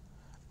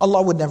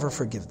 Allah would never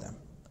forgive them.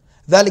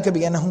 ذَلِكَ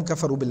بِأَنَّهُمْ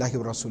كَفَرُوا بِاللَّهِ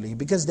وَرَسُولِهِ.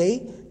 Because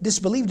they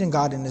disbelieved in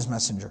God and His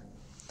Messenger.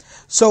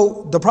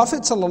 So the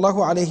Prophet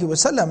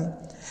ﷺ,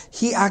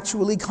 he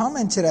actually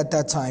commented at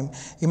that time.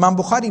 Imam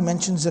Bukhari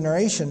mentions the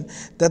narration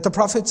that the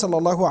Prophet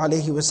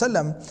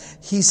ﷺ,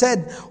 he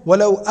said,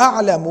 وَلَوْ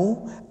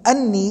أَعْلَمُ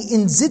أَنِّي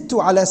إِن زِدْتُ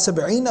عَلَى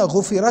 70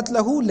 غُفِرَتْ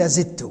لَهُ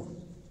لَزِدْتُ.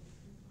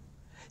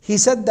 He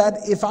said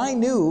that if I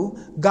knew,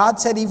 God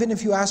said even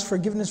if you ask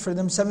forgiveness for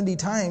them 70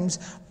 times,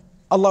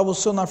 Allah will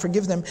still not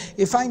forgive them.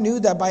 If I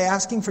knew that by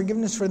asking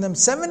forgiveness for them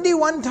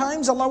 71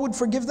 times Allah would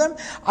forgive them,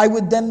 I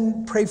would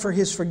then pray for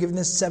His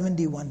forgiveness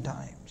 71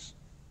 times.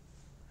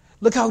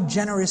 Look how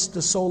generous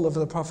the soul of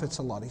the Prophet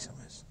ﷺ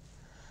is.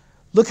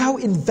 Look how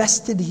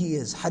invested he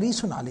is.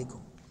 Harisun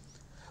alaykum.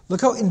 Look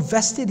how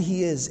invested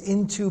he is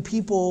into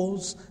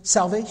people's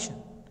salvation.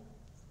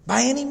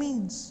 By any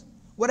means.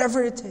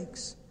 Whatever it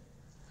takes.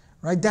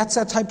 Right? That's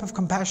that type of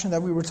compassion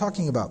that we were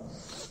talking about.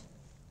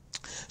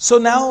 So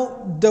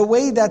now, the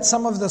way that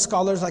some of the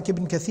scholars like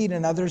Ibn Kathir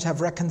and others have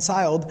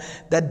reconciled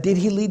that did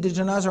he lead the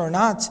janazah or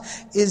not,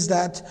 is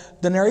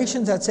that the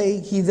narrations that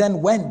say he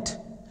then went,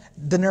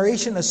 the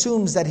narration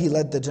assumes that he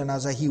led the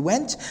janazah. He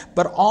went,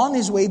 but on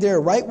his way there,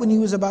 right when he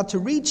was about to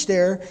reach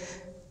there,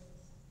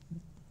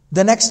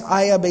 the next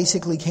ayah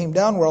basically came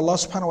down where Allah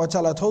subhanahu wa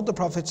ta'ala told the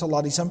Prophet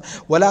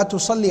ﷺ, وَلَا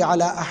تُصَلِّ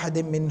عَلَىٰ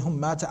أَحَدٍ مِّنْهُمْ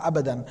مَاتَ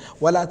أَبَدًا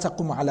وَلَا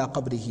تَقُمْ عَلَىٰ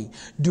قَبْرِهِ.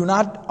 Do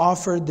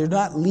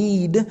not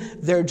lead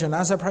their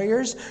janazah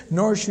prayers,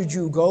 nor should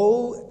you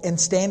go and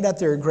stand at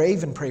their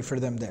grave and pray for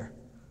them there.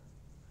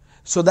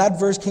 So that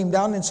verse came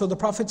down, and so the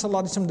Prophet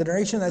ﷺ, the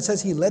narration that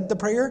says he led the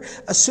prayer,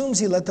 assumes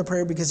he led the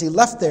prayer because he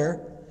left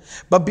there.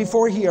 But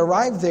before he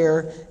arrived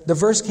there, the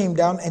verse came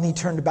down and he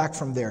turned back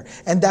from there.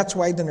 And that's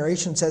why the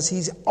narration says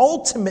he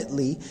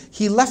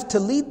left to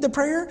lead the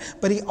prayer,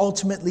 but he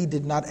ultimately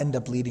did not end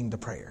up leading the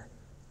prayer.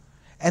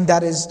 And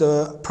that is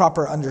the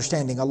proper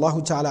understanding.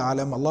 Allahu Ta'ala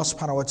alam, Allah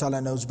subhanahu wa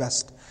ta'ala knows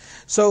best.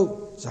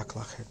 So,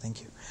 Jazakallah khair,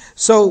 thank you.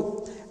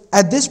 So,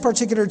 at this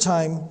particular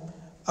time,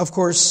 of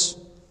course,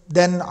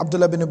 then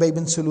Abdullah ibn Ubayy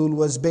Ibn Salul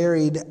was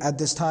buried at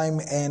this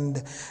time,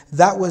 and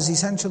that was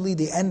essentially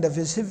the end of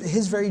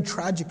his very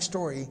tragic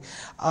story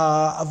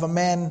of a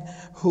man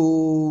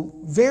who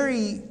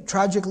very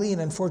tragically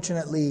and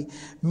unfortunately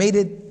made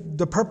it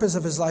the purpose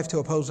of his life to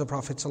oppose the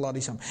Prophet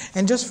ﷺ.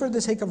 And just for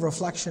the sake of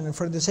reflection and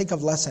for the sake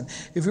of lesson,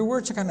 if we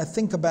were to kind of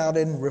think about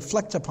it and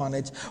reflect upon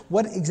it,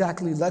 what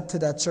exactly led to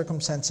that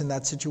circumstance in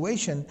that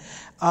situation,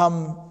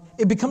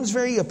 it becomes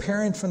very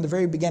apparent from the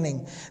very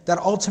beginning that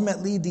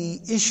ultimately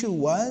the issue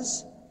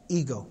was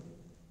ego,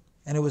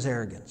 and it was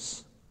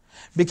arrogance.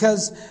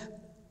 Because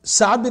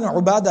Sa'ad bin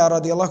Ubadah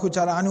radiallahu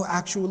ta'ala anhu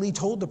actually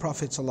told the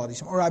Prophet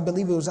ﷺ, or I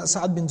believe it was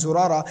Sa'ad bin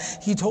Zurara,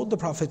 he told the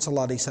Prophet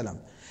ﷺ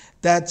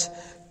that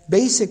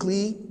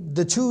basically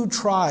the two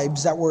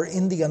tribes that were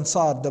in the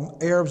Ansar, the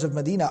Arabs of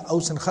Medina,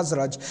 Aus and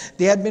Khazraj,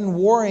 they had been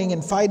warring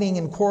and fighting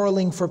and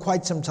quarreling for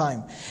quite some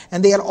time.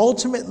 And they had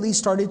ultimately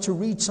started to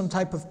reach some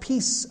type of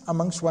peace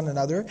amongst one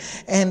another.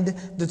 And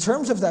the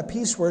terms of that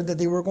peace were that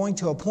they were going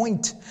to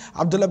appoint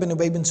Abdullah ibn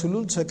Ubayy Ibn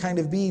Salul to kind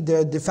of be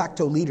the de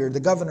facto leader, the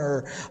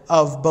governor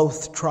of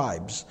both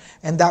tribes.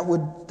 And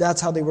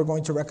that's how they were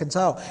going to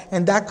reconcile.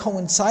 And that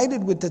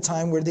coincided with the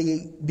time where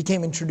they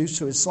became introduced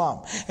to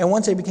Islam. And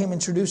once they became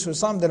introduced to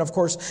Islam, then of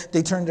course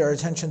they turned their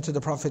attention to the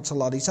Prophet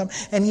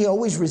ﷺ, and he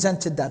always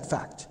resented that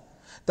fact,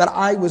 that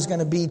I was going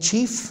to be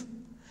chief,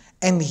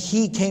 and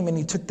he came and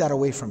he took that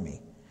away from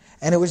me.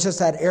 And it was just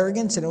that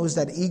arrogance and it was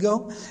that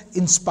ego,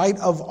 in spite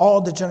of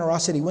all the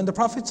generosity. When the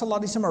Prophet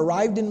ﷺ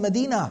arrived in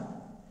Medina,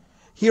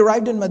 He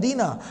arrived in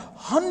Medina.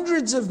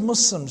 Hundreds of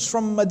Muslims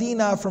from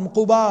Medina, from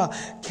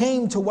Quba,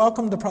 came to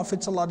welcome the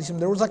Prophet ﷺ.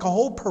 There was like a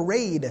whole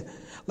parade,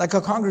 like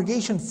a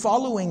congregation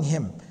following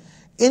him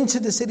into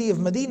the city of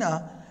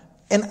Medina.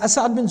 And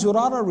Asad bin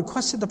Zurara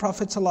requested the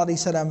Prophet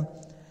ﷺ,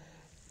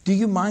 do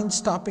you mind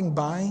stopping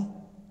by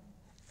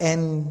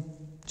and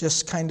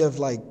just kind of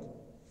like,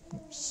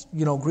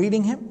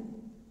 greeting him?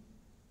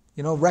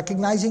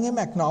 Recognizing him,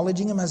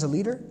 acknowledging him as a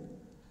leader?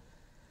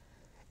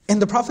 And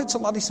the Prophet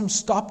ﷺ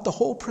stopped the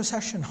whole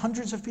procession,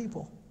 hundreds of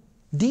people,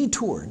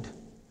 detoured,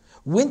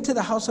 went to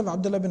the house of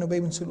Abdullah ibn Ubayy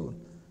Ibn Salul,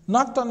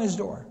 knocked on his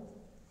door,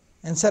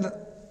 and said,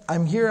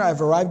 I'm here,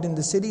 I've arrived in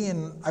the city,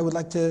 and I would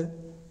like to,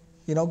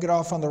 get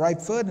off on the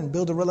right foot and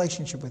build a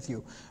relationship with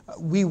you.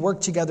 We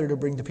work together to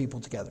bring the people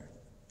together.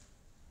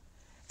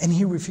 And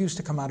he refused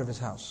to come out of his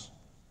house.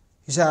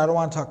 He said, I don't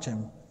want to talk to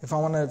him. If I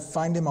want to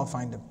find him, I'll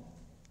find him.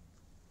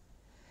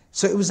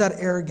 So it was that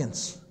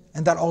arrogance,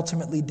 and that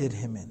ultimately did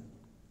him in.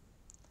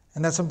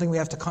 And that's something we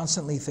have to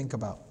constantly think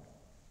about.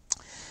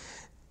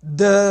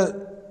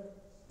 The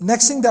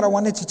next thing that I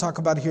wanted to talk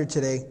about here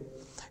today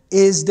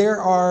is there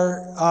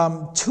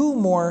are two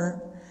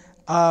more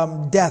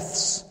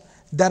deaths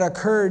that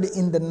occurred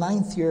in the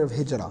 9th year of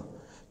Hijrah.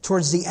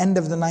 Towards the end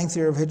of the 9th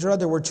year of Hijrah,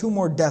 there were two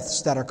more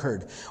deaths that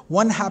occurred.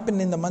 One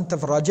happened in the month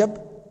of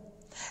Rajab,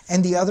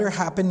 and the other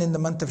happened in the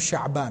month of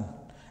Sha'ban.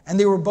 And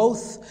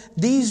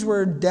these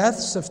were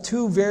deaths of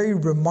two very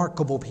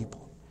remarkable people.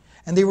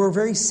 And they were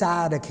very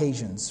sad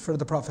occasions for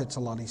the Prophet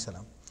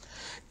ﷺ.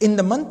 In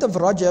the month of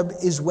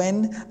Rajab is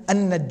when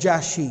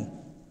An-Najashi,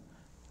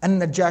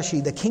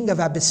 the king of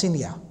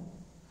Abyssinia,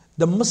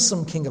 the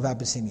Muslim king of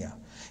Abyssinia.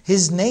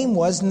 His name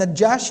was,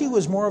 Najashi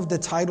was more of the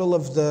title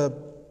of the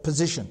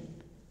position.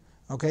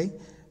 Okay?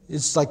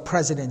 It's like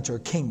president or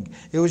king.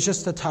 It was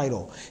just a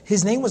title.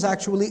 His name was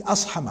actually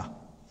Ashama.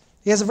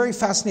 He has a very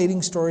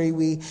fascinating story.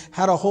 We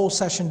had a whole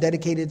session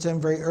dedicated to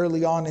him very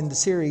early on in the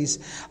series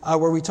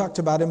where we talked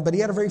about him. But he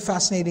had a very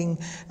fascinating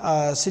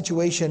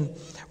situation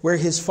where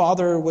his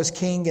father was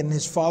king and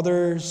his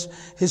father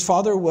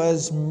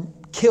was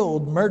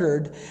killed,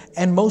 murdered,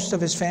 and most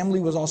of his family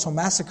was also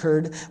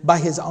massacred by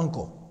his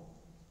uncle.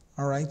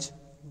 All right?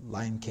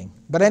 Lion King.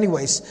 But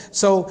anyways,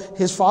 so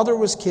his father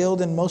was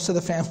killed and most of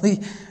the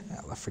family,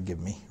 Allah forgive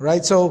me,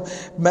 right? So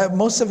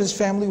most of his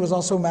family was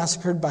also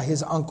massacred by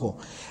his uncle.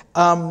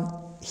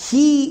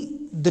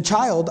 The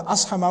child,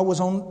 Ashama,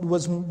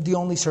 was the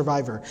only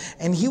survivor.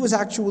 And he was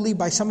actually,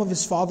 by some of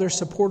his father's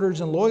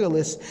supporters and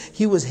loyalists,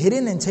 he was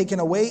hidden and taken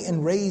away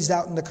and raised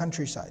out in the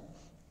countryside.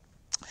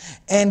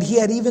 And he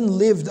had even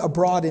lived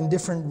abroad in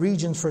different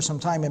regions for some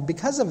time. And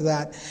because of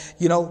that,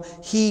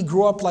 he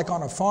grew up like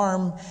on a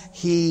farm.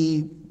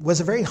 He was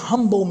a very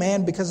humble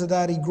man because of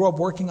that. He grew up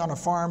working on a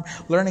farm,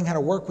 learning how to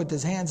work with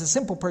his hands. A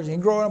simple person.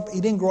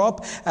 He didn't grow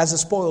up as a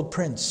spoiled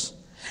prince.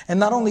 And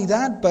not only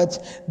that,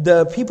 but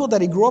the people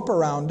that he grew up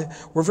around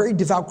were very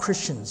devout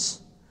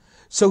Christians.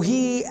 So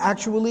he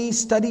actually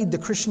studied the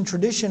Christian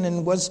tradition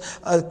and was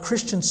a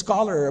Christian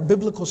scholar, a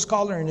biblical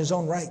scholar in his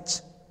own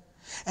right.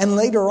 And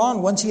later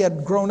on, once he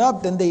had grown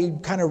up, then they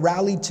kind of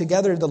rallied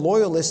together the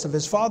loyalists of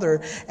his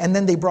father, and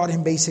then they brought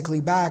him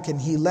basically back, and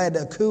he led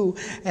a coup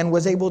and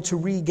was able to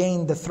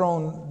regain the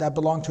throne that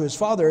belonged to his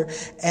father.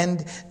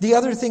 And the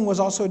other thing was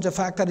also the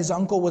fact that his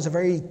uncle was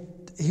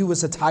he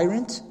was a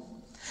tyrant.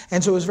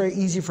 And so it was very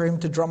easy for him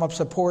to drum up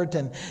support.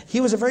 And he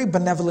was a very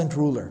benevolent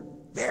ruler.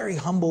 Very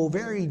humble,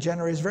 very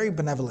generous, very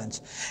benevolent.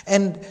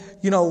 And,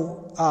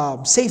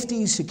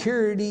 safety,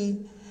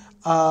 security,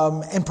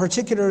 and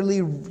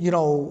particularly,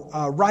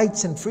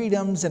 rights and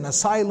freedoms and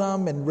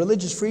asylum and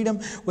religious freedom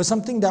was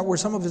something that were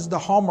some of the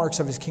hallmarks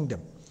of his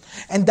kingdom.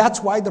 And that's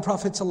why the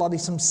Prophet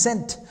ﷺ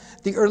sent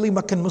the early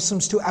Meccan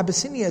Muslims to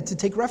Abyssinia to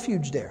take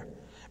refuge there.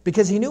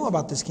 Because he knew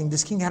about this king.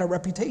 This king had a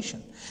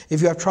reputation.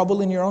 If you have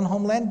trouble in your own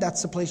homeland,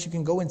 that's the place you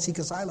can go and seek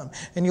asylum.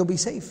 And you'll be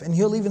safe. And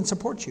he'll even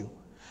support you.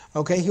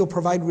 Okay, he'll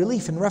provide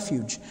relief and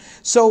refuge.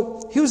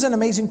 So he was an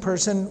amazing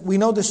person. We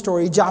know the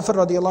story. Ja'far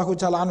radiallahu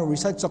ta'ala anhu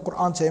recites the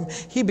Quran to him.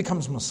 He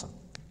becomes Muslim.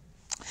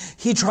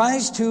 He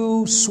tries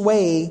to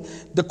sway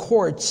the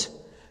court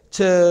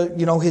to,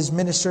 his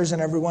ministers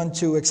and everyone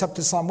to accept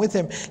Islam with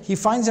him. He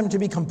finds them to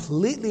be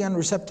completely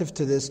unreceptive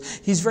to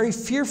this. He's very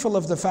fearful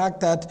of the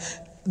fact that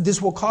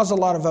this will cause a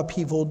lot of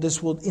upheaval.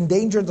 This will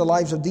endanger the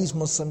lives of these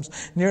Muslims,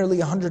 nearly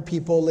 100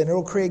 people, and it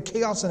will create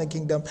chaos in the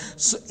kingdom.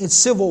 It's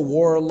civil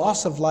war,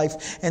 loss of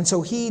life. And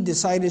so he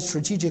decided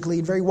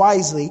strategically, very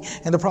wisely,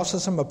 and the Prophet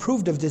ﷺ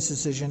approved of this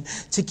decision,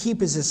 to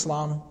keep his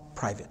Islam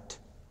private.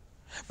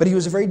 But he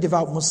was a very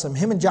devout Muslim.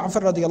 Him and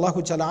Ja'far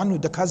radiallahu ta'ala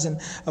anhu, the cousin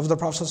of the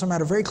Prophet ﷺ,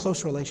 had a very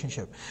close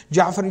relationship.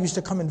 Ja'far used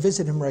to come and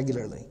visit him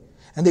regularly.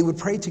 And they would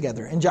pray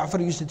together. And Ja'far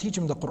used to teach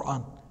him the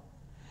Quran.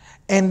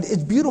 And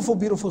it's beautiful,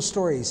 beautiful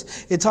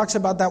stories. It talks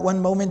about that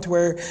one moment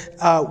where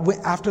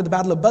after the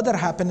Battle of Badr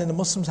happened and the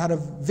Muslims had a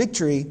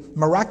victory,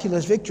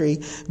 miraculous victory,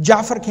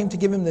 Ja'far came to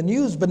give him the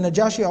news, but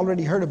Najashi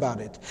already heard about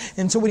it.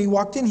 And so when he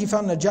walked in, he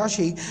found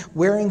Najashi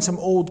wearing some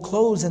old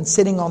clothes and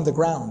sitting on the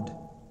ground,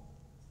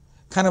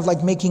 kind of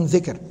like making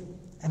dhikr.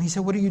 And he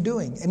said, what are you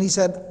doing? And he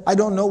said, I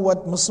don't know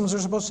what Muslims are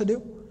supposed to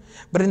do.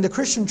 But in the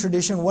Christian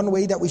tradition, one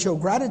way that we show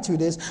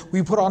gratitude is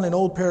we put on an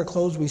old pair of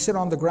clothes, we sit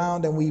on the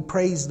ground and we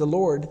praise the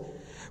Lord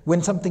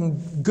when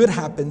something good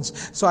happens.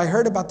 So I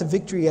heard about the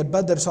victory at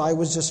Badr, so I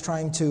was just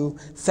trying to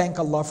thank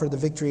Allah for the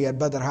victory at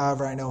Badr,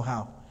 however I know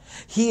how.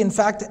 He in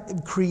fact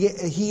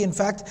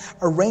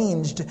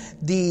arranged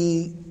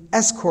the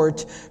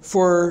escort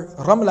for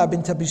Ramla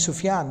bint Abi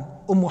Sufyan,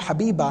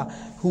 Habiba,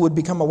 who would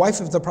become a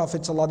wife of the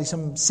Prophet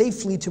ﷺ,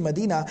 safely to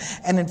Medina,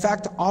 and in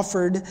fact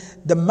offered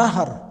the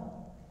mahar,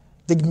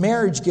 the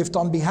marriage gift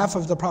on behalf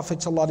of the Prophet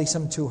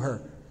ﷺ to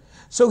her.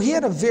 So he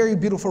had a very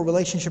beautiful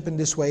relationship in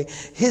this way.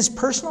 His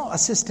personal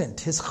assistant,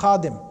 his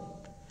khadim,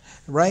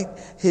 right?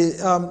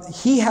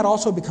 He had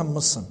also become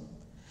Muslim.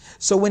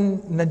 So when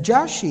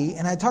Najashi,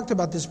 and I talked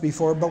about this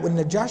before, but when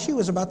Najashi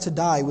was about to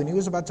die, when he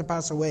was about to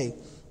pass away,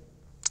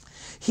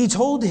 he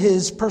told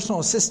his personal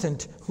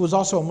assistant, who was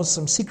also a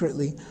Muslim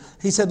secretly,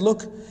 he said,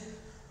 look,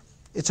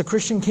 it's a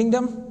Christian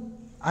kingdom.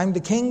 I'm the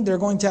king. They're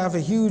going to have a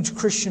huge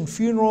Christian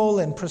funeral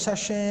and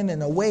procession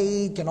and a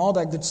wake and all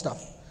that good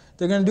stuff.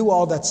 They're going to do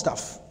all that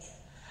stuff.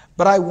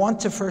 But I want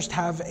to first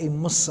have a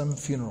Muslim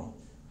funeral.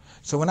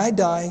 So when I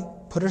die,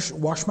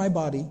 wash my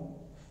body,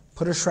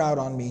 put a shroud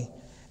on me,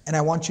 and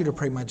I want you to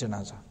pray my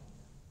janazah.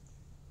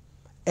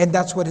 And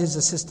that's what his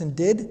assistant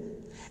did.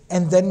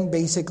 And then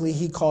basically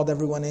he called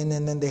everyone in,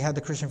 and then they had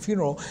the Christian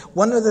funeral.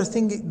 One other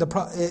thing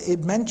it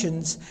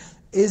mentions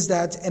is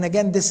that, and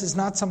again, this is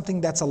not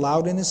something that's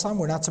allowed in Islam.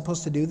 We're not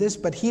supposed to do this,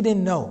 but he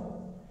didn't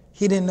know.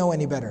 He didn't know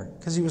any better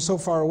because he was so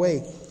far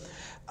away.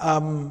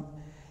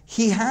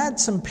 He had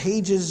some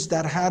pages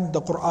that had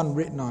the Quran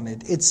written on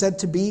it. It's said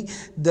to be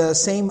the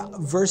same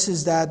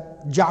verses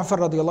that Ja'far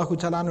radiallahu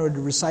ta'ala had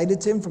recited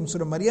to him from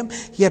Surah Maryam.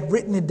 He had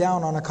written it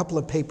down on a couple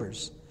of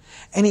papers.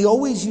 And he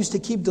always used to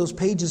keep those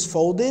pages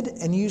folded,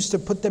 and he used to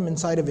put them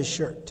inside of his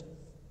shirt.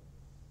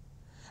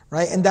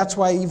 Right? And that's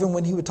why even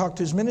when he would talk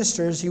to his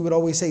ministers, he would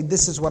always say,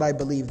 this is what I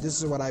believe,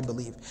 this is what I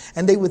believe.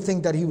 And they would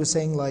think that he was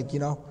saying like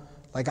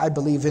I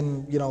believe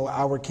in,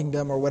 our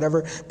kingdom or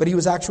whatever. But he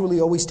was actually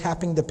always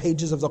tapping the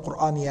pages of the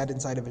Quran he had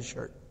inside of his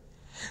shirt.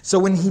 So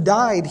when he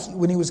died,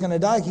 when he was going to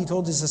die, he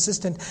told his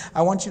assistant,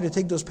 I want you to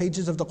take those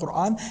pages of the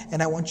Quran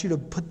and I want you to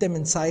put them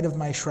inside of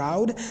my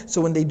shroud.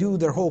 So when they do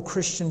their whole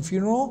Christian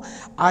funeral,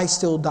 I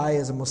still die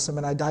as a Muslim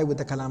and I die with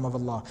the kalam of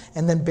Allah.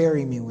 And then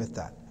bury me with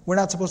that. We're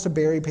not supposed to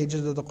bury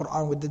pages of the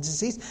Quran with the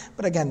deceased.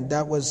 But again,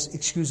 that was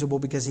excusable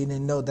because he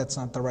didn't know that's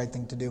not the right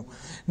thing to do.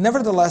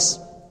 Nevertheless,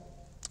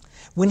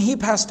 when he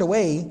passed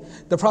away,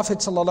 the Prophet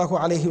sallallahu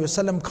alayhi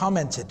wasallam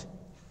commented.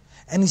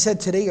 And he said,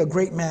 today a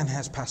great man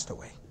has passed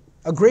away.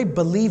 A great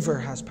believer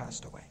has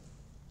passed away.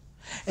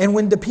 And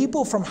when the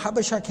people from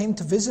Habasha came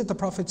to visit the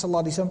Prophet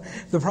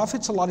ﷺ, the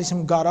Prophet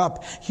ﷺ got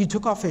up, he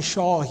took off his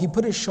shawl, he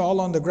put his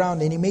shawl on the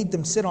ground and he made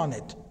them sit on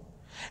it.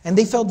 And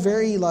they felt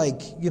very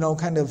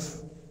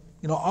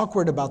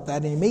awkward about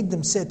that, and he made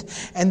them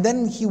sit. And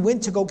then he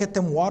went to go get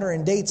them water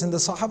and dates, and the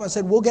Sahaba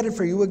said, we'll get it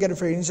for you, we'll get it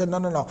for you. And he said,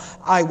 no,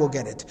 I will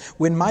get it.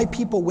 When my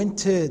people went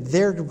to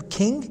their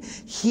king,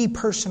 he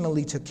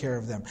personally took care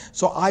of them.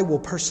 So I will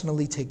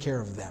personally take care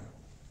of them.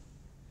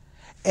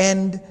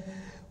 And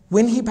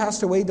when he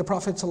passed away, the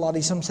Prophet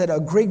ﷺ said, a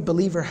great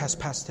believer has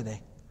passed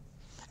today.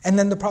 And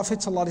then the Prophet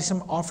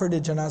ﷺ offered a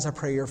janazah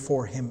prayer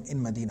for him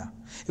in Medina.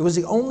 It was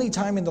the only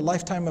time in the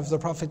lifetime of the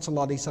Prophet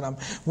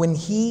ﷺ when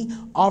he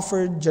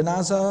offered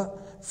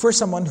janazah for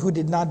someone who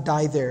did not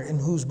die there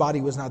and whose body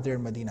was not there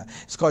in Medina.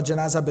 It's called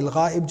janazah bil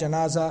ghaib,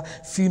 janazah,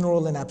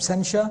 funeral in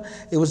absentia.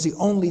 It was the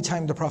only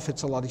time the Prophet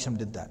ﷺ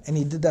did that. And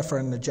he did that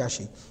for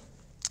Najashi.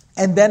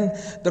 And then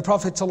the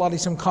Prophet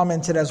ﷺ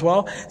commented as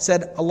well,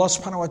 said, Allah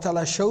subhanahu wa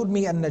ta'ala showed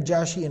me a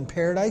Najashi in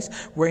paradise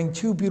wearing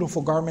two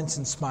beautiful garments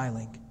and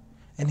smiling.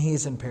 And he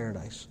is in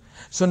paradise.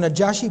 So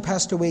Najashi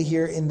passed away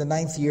here in the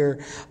 9th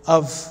year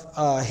of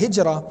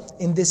Hijrah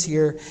in this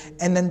year.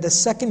 And then the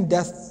second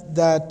death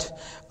that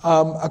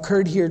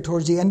occurred here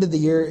towards the end of the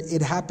year,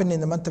 it happened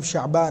in the month of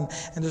Sha'ban.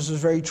 And this was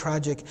very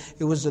tragic.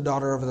 It was the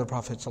daughter of the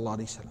Prophet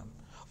ﷺ,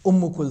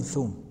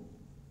 Kulthum.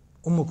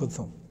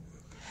 Kulthum.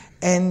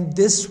 And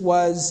this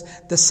was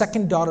the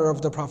second daughter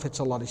of the Prophet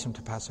ﷺ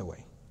to pass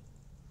away.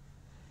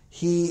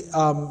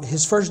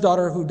 His first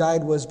daughter who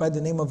died was by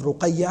the name of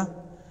Ruqayya.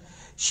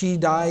 She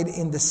died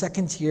in the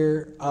 2nd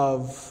year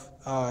of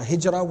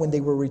Hijrah when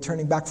they were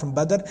returning back from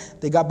Badr.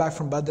 They got back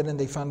from Badr and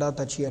they found out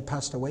that she had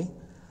passed away.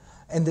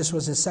 And this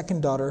was his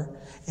second daughter.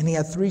 And he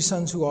had 3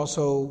 sons who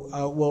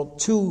also,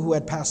 2 who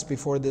had passed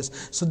before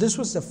this. So this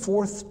was the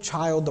 4th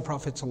child the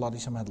Prophet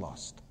ﷺ had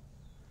lost.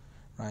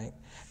 Right?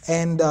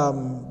 And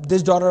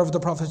this daughter of the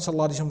Prophet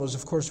ﷺ was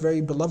of course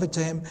very beloved to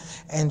him,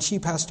 and she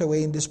passed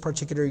away in this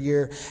particular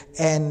year.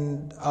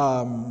 And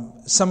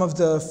some of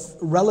the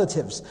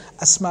relatives,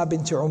 Asma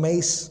bint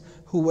Umays,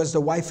 who was the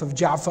wife of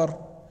Ja'far,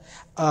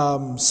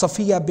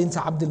 Safiya bint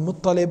Abdul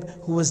Muttalib,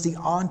 who was the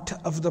aunt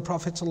of the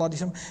Prophet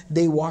ﷺ,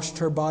 they washed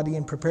her body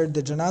and prepared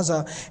the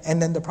janazah,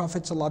 and then the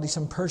Prophet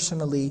ﷺ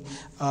personally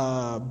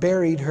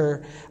buried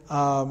her,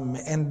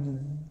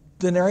 and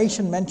The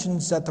narration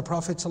mentions that the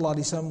Prophet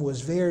ﷺ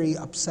was very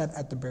upset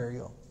at the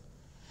burial.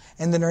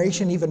 And the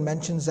narration even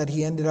mentions that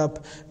he ended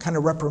up kind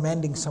of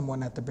reprimanding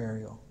someone at the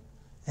burial.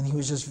 And he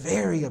was just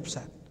very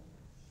upset.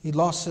 He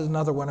lost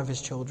another one of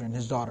his children,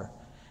 his daughter.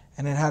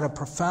 And it had a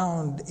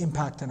profound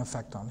impact and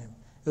effect on him.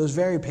 It was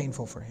very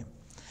painful for him.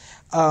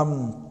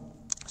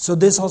 So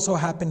this also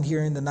happened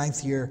here in the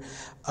 9th year.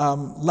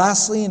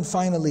 Lastly and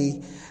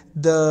finally,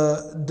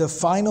 the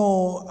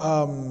final,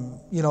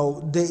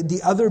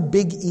 the other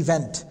big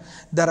event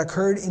that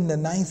occurred in the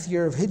 9th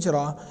year of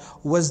Hijrah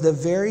was the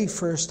very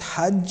first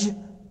Hajj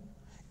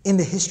in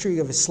the history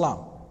of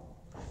Islam.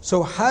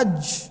 So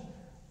Hajj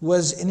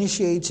was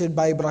initiated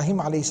by Ibrahim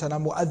alayhi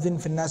salam,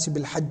 وَأَذِّن فِي النَّاسِ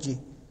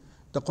بِالْحَجِّ.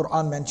 The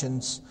Quran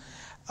mentions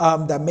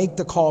that make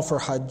the call for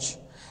Hajj.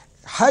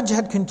 Hajj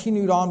had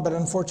continued on, but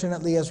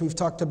unfortunately, as we've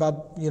talked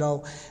about,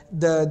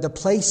 the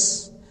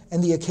place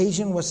and the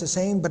occasion was the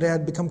same, but it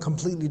had become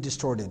completely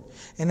distorted.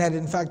 And had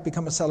in fact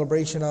become a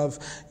celebration of,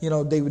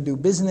 they would do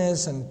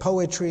business and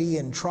poetry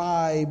and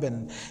tribe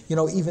and,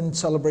 even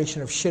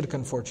celebration of shirk,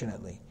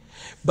 unfortunately.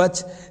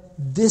 But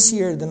this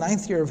year, the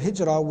 9th year of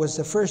Hijrah, was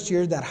the first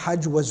year that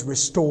Hajj was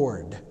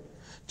restored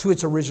to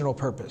its original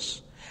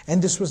purpose.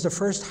 And this was the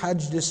first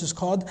Hajj. This is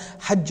called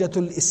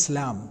Hajjatul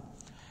Islam.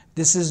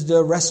 This is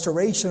the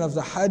restoration of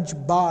the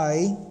Hajj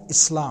by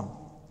Islam.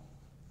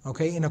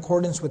 Okay, in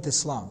accordance with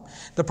Islam.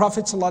 The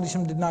Prophet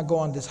ﷺ did not go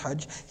on this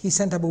Hajj. He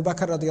sent Abu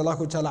Bakr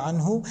radiallahu ta'ala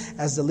anhu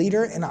as the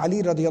leader and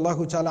Ali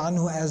radiallahu ta'ala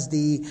anhu as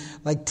the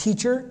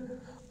teacher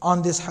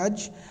on this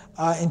Hajj.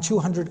 And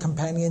 200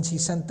 companions, he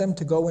sent them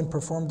to go and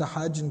perform the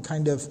Hajj and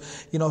kind of,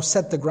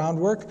 set the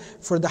groundwork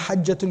for the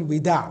Hajjatul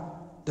Wida',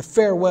 the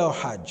farewell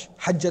Hajj,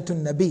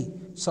 Hajjatul Nabi,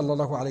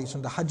 sallallahu alayhi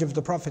wa, the Hajj of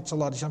the Prophet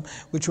sallallahu alayhi wa,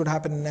 which would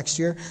happen next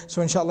year.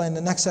 So inshallah in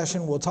the next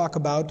session we'll talk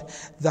about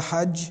the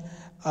Hajj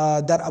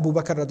that Abu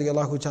Bakr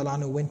radiallahu ta'ala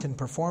anhu went and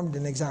performed,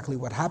 and exactly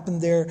what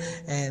happened there,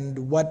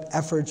 and what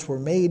efforts were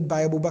made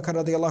by Abu Bakr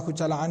radiallahu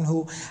ta'ala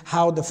anhu,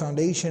 how the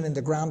foundation and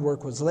the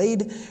groundwork was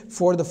laid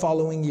for the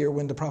following year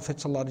when the Prophet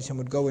sallallahu alaihi wasallam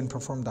would go and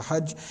perform the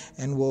Hajj.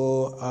 And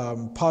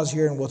we'll pause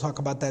here and we'll talk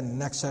about that in the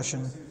next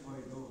session.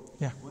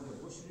 Yeah. Were the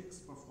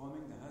mushriks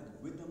performing the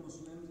Hajj with the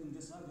Muslims in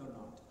this Hajj or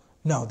not?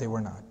 No, they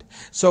were not.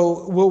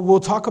 So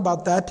we'll talk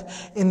about that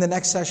in the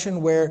next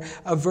session, where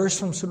a verse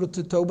from Surah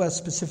At-Tawbah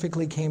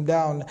specifically came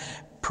down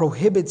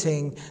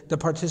prohibiting the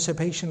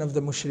participation of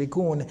the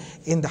mushrikun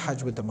in the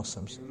Hajj with the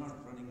Muslims. They were not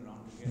running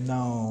around together.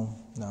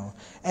 No.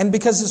 And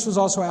because this was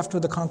also after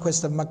the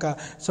conquest of Mecca,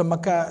 so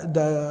Mecca,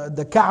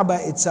 the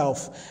Kaaba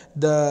itself,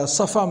 the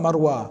Safa,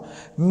 Marwa,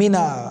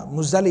 Mina,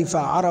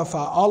 Muzdalifah, Arafah,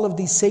 all of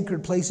these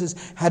sacred places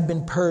had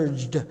been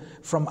purged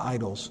from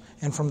idols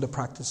and from the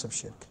practice of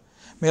shirk.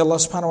 May Allah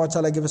subhanahu wa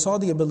ta'ala give us all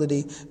the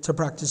ability to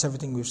practice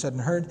everything we've said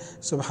and heard.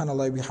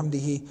 Subhanallah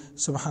bihamdihi,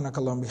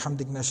 subhanakallahum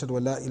bihamdik, nashhadu wa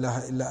la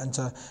ilaha illa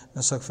anta,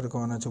 nastaghfiruka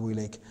wa natubu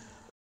ilayk.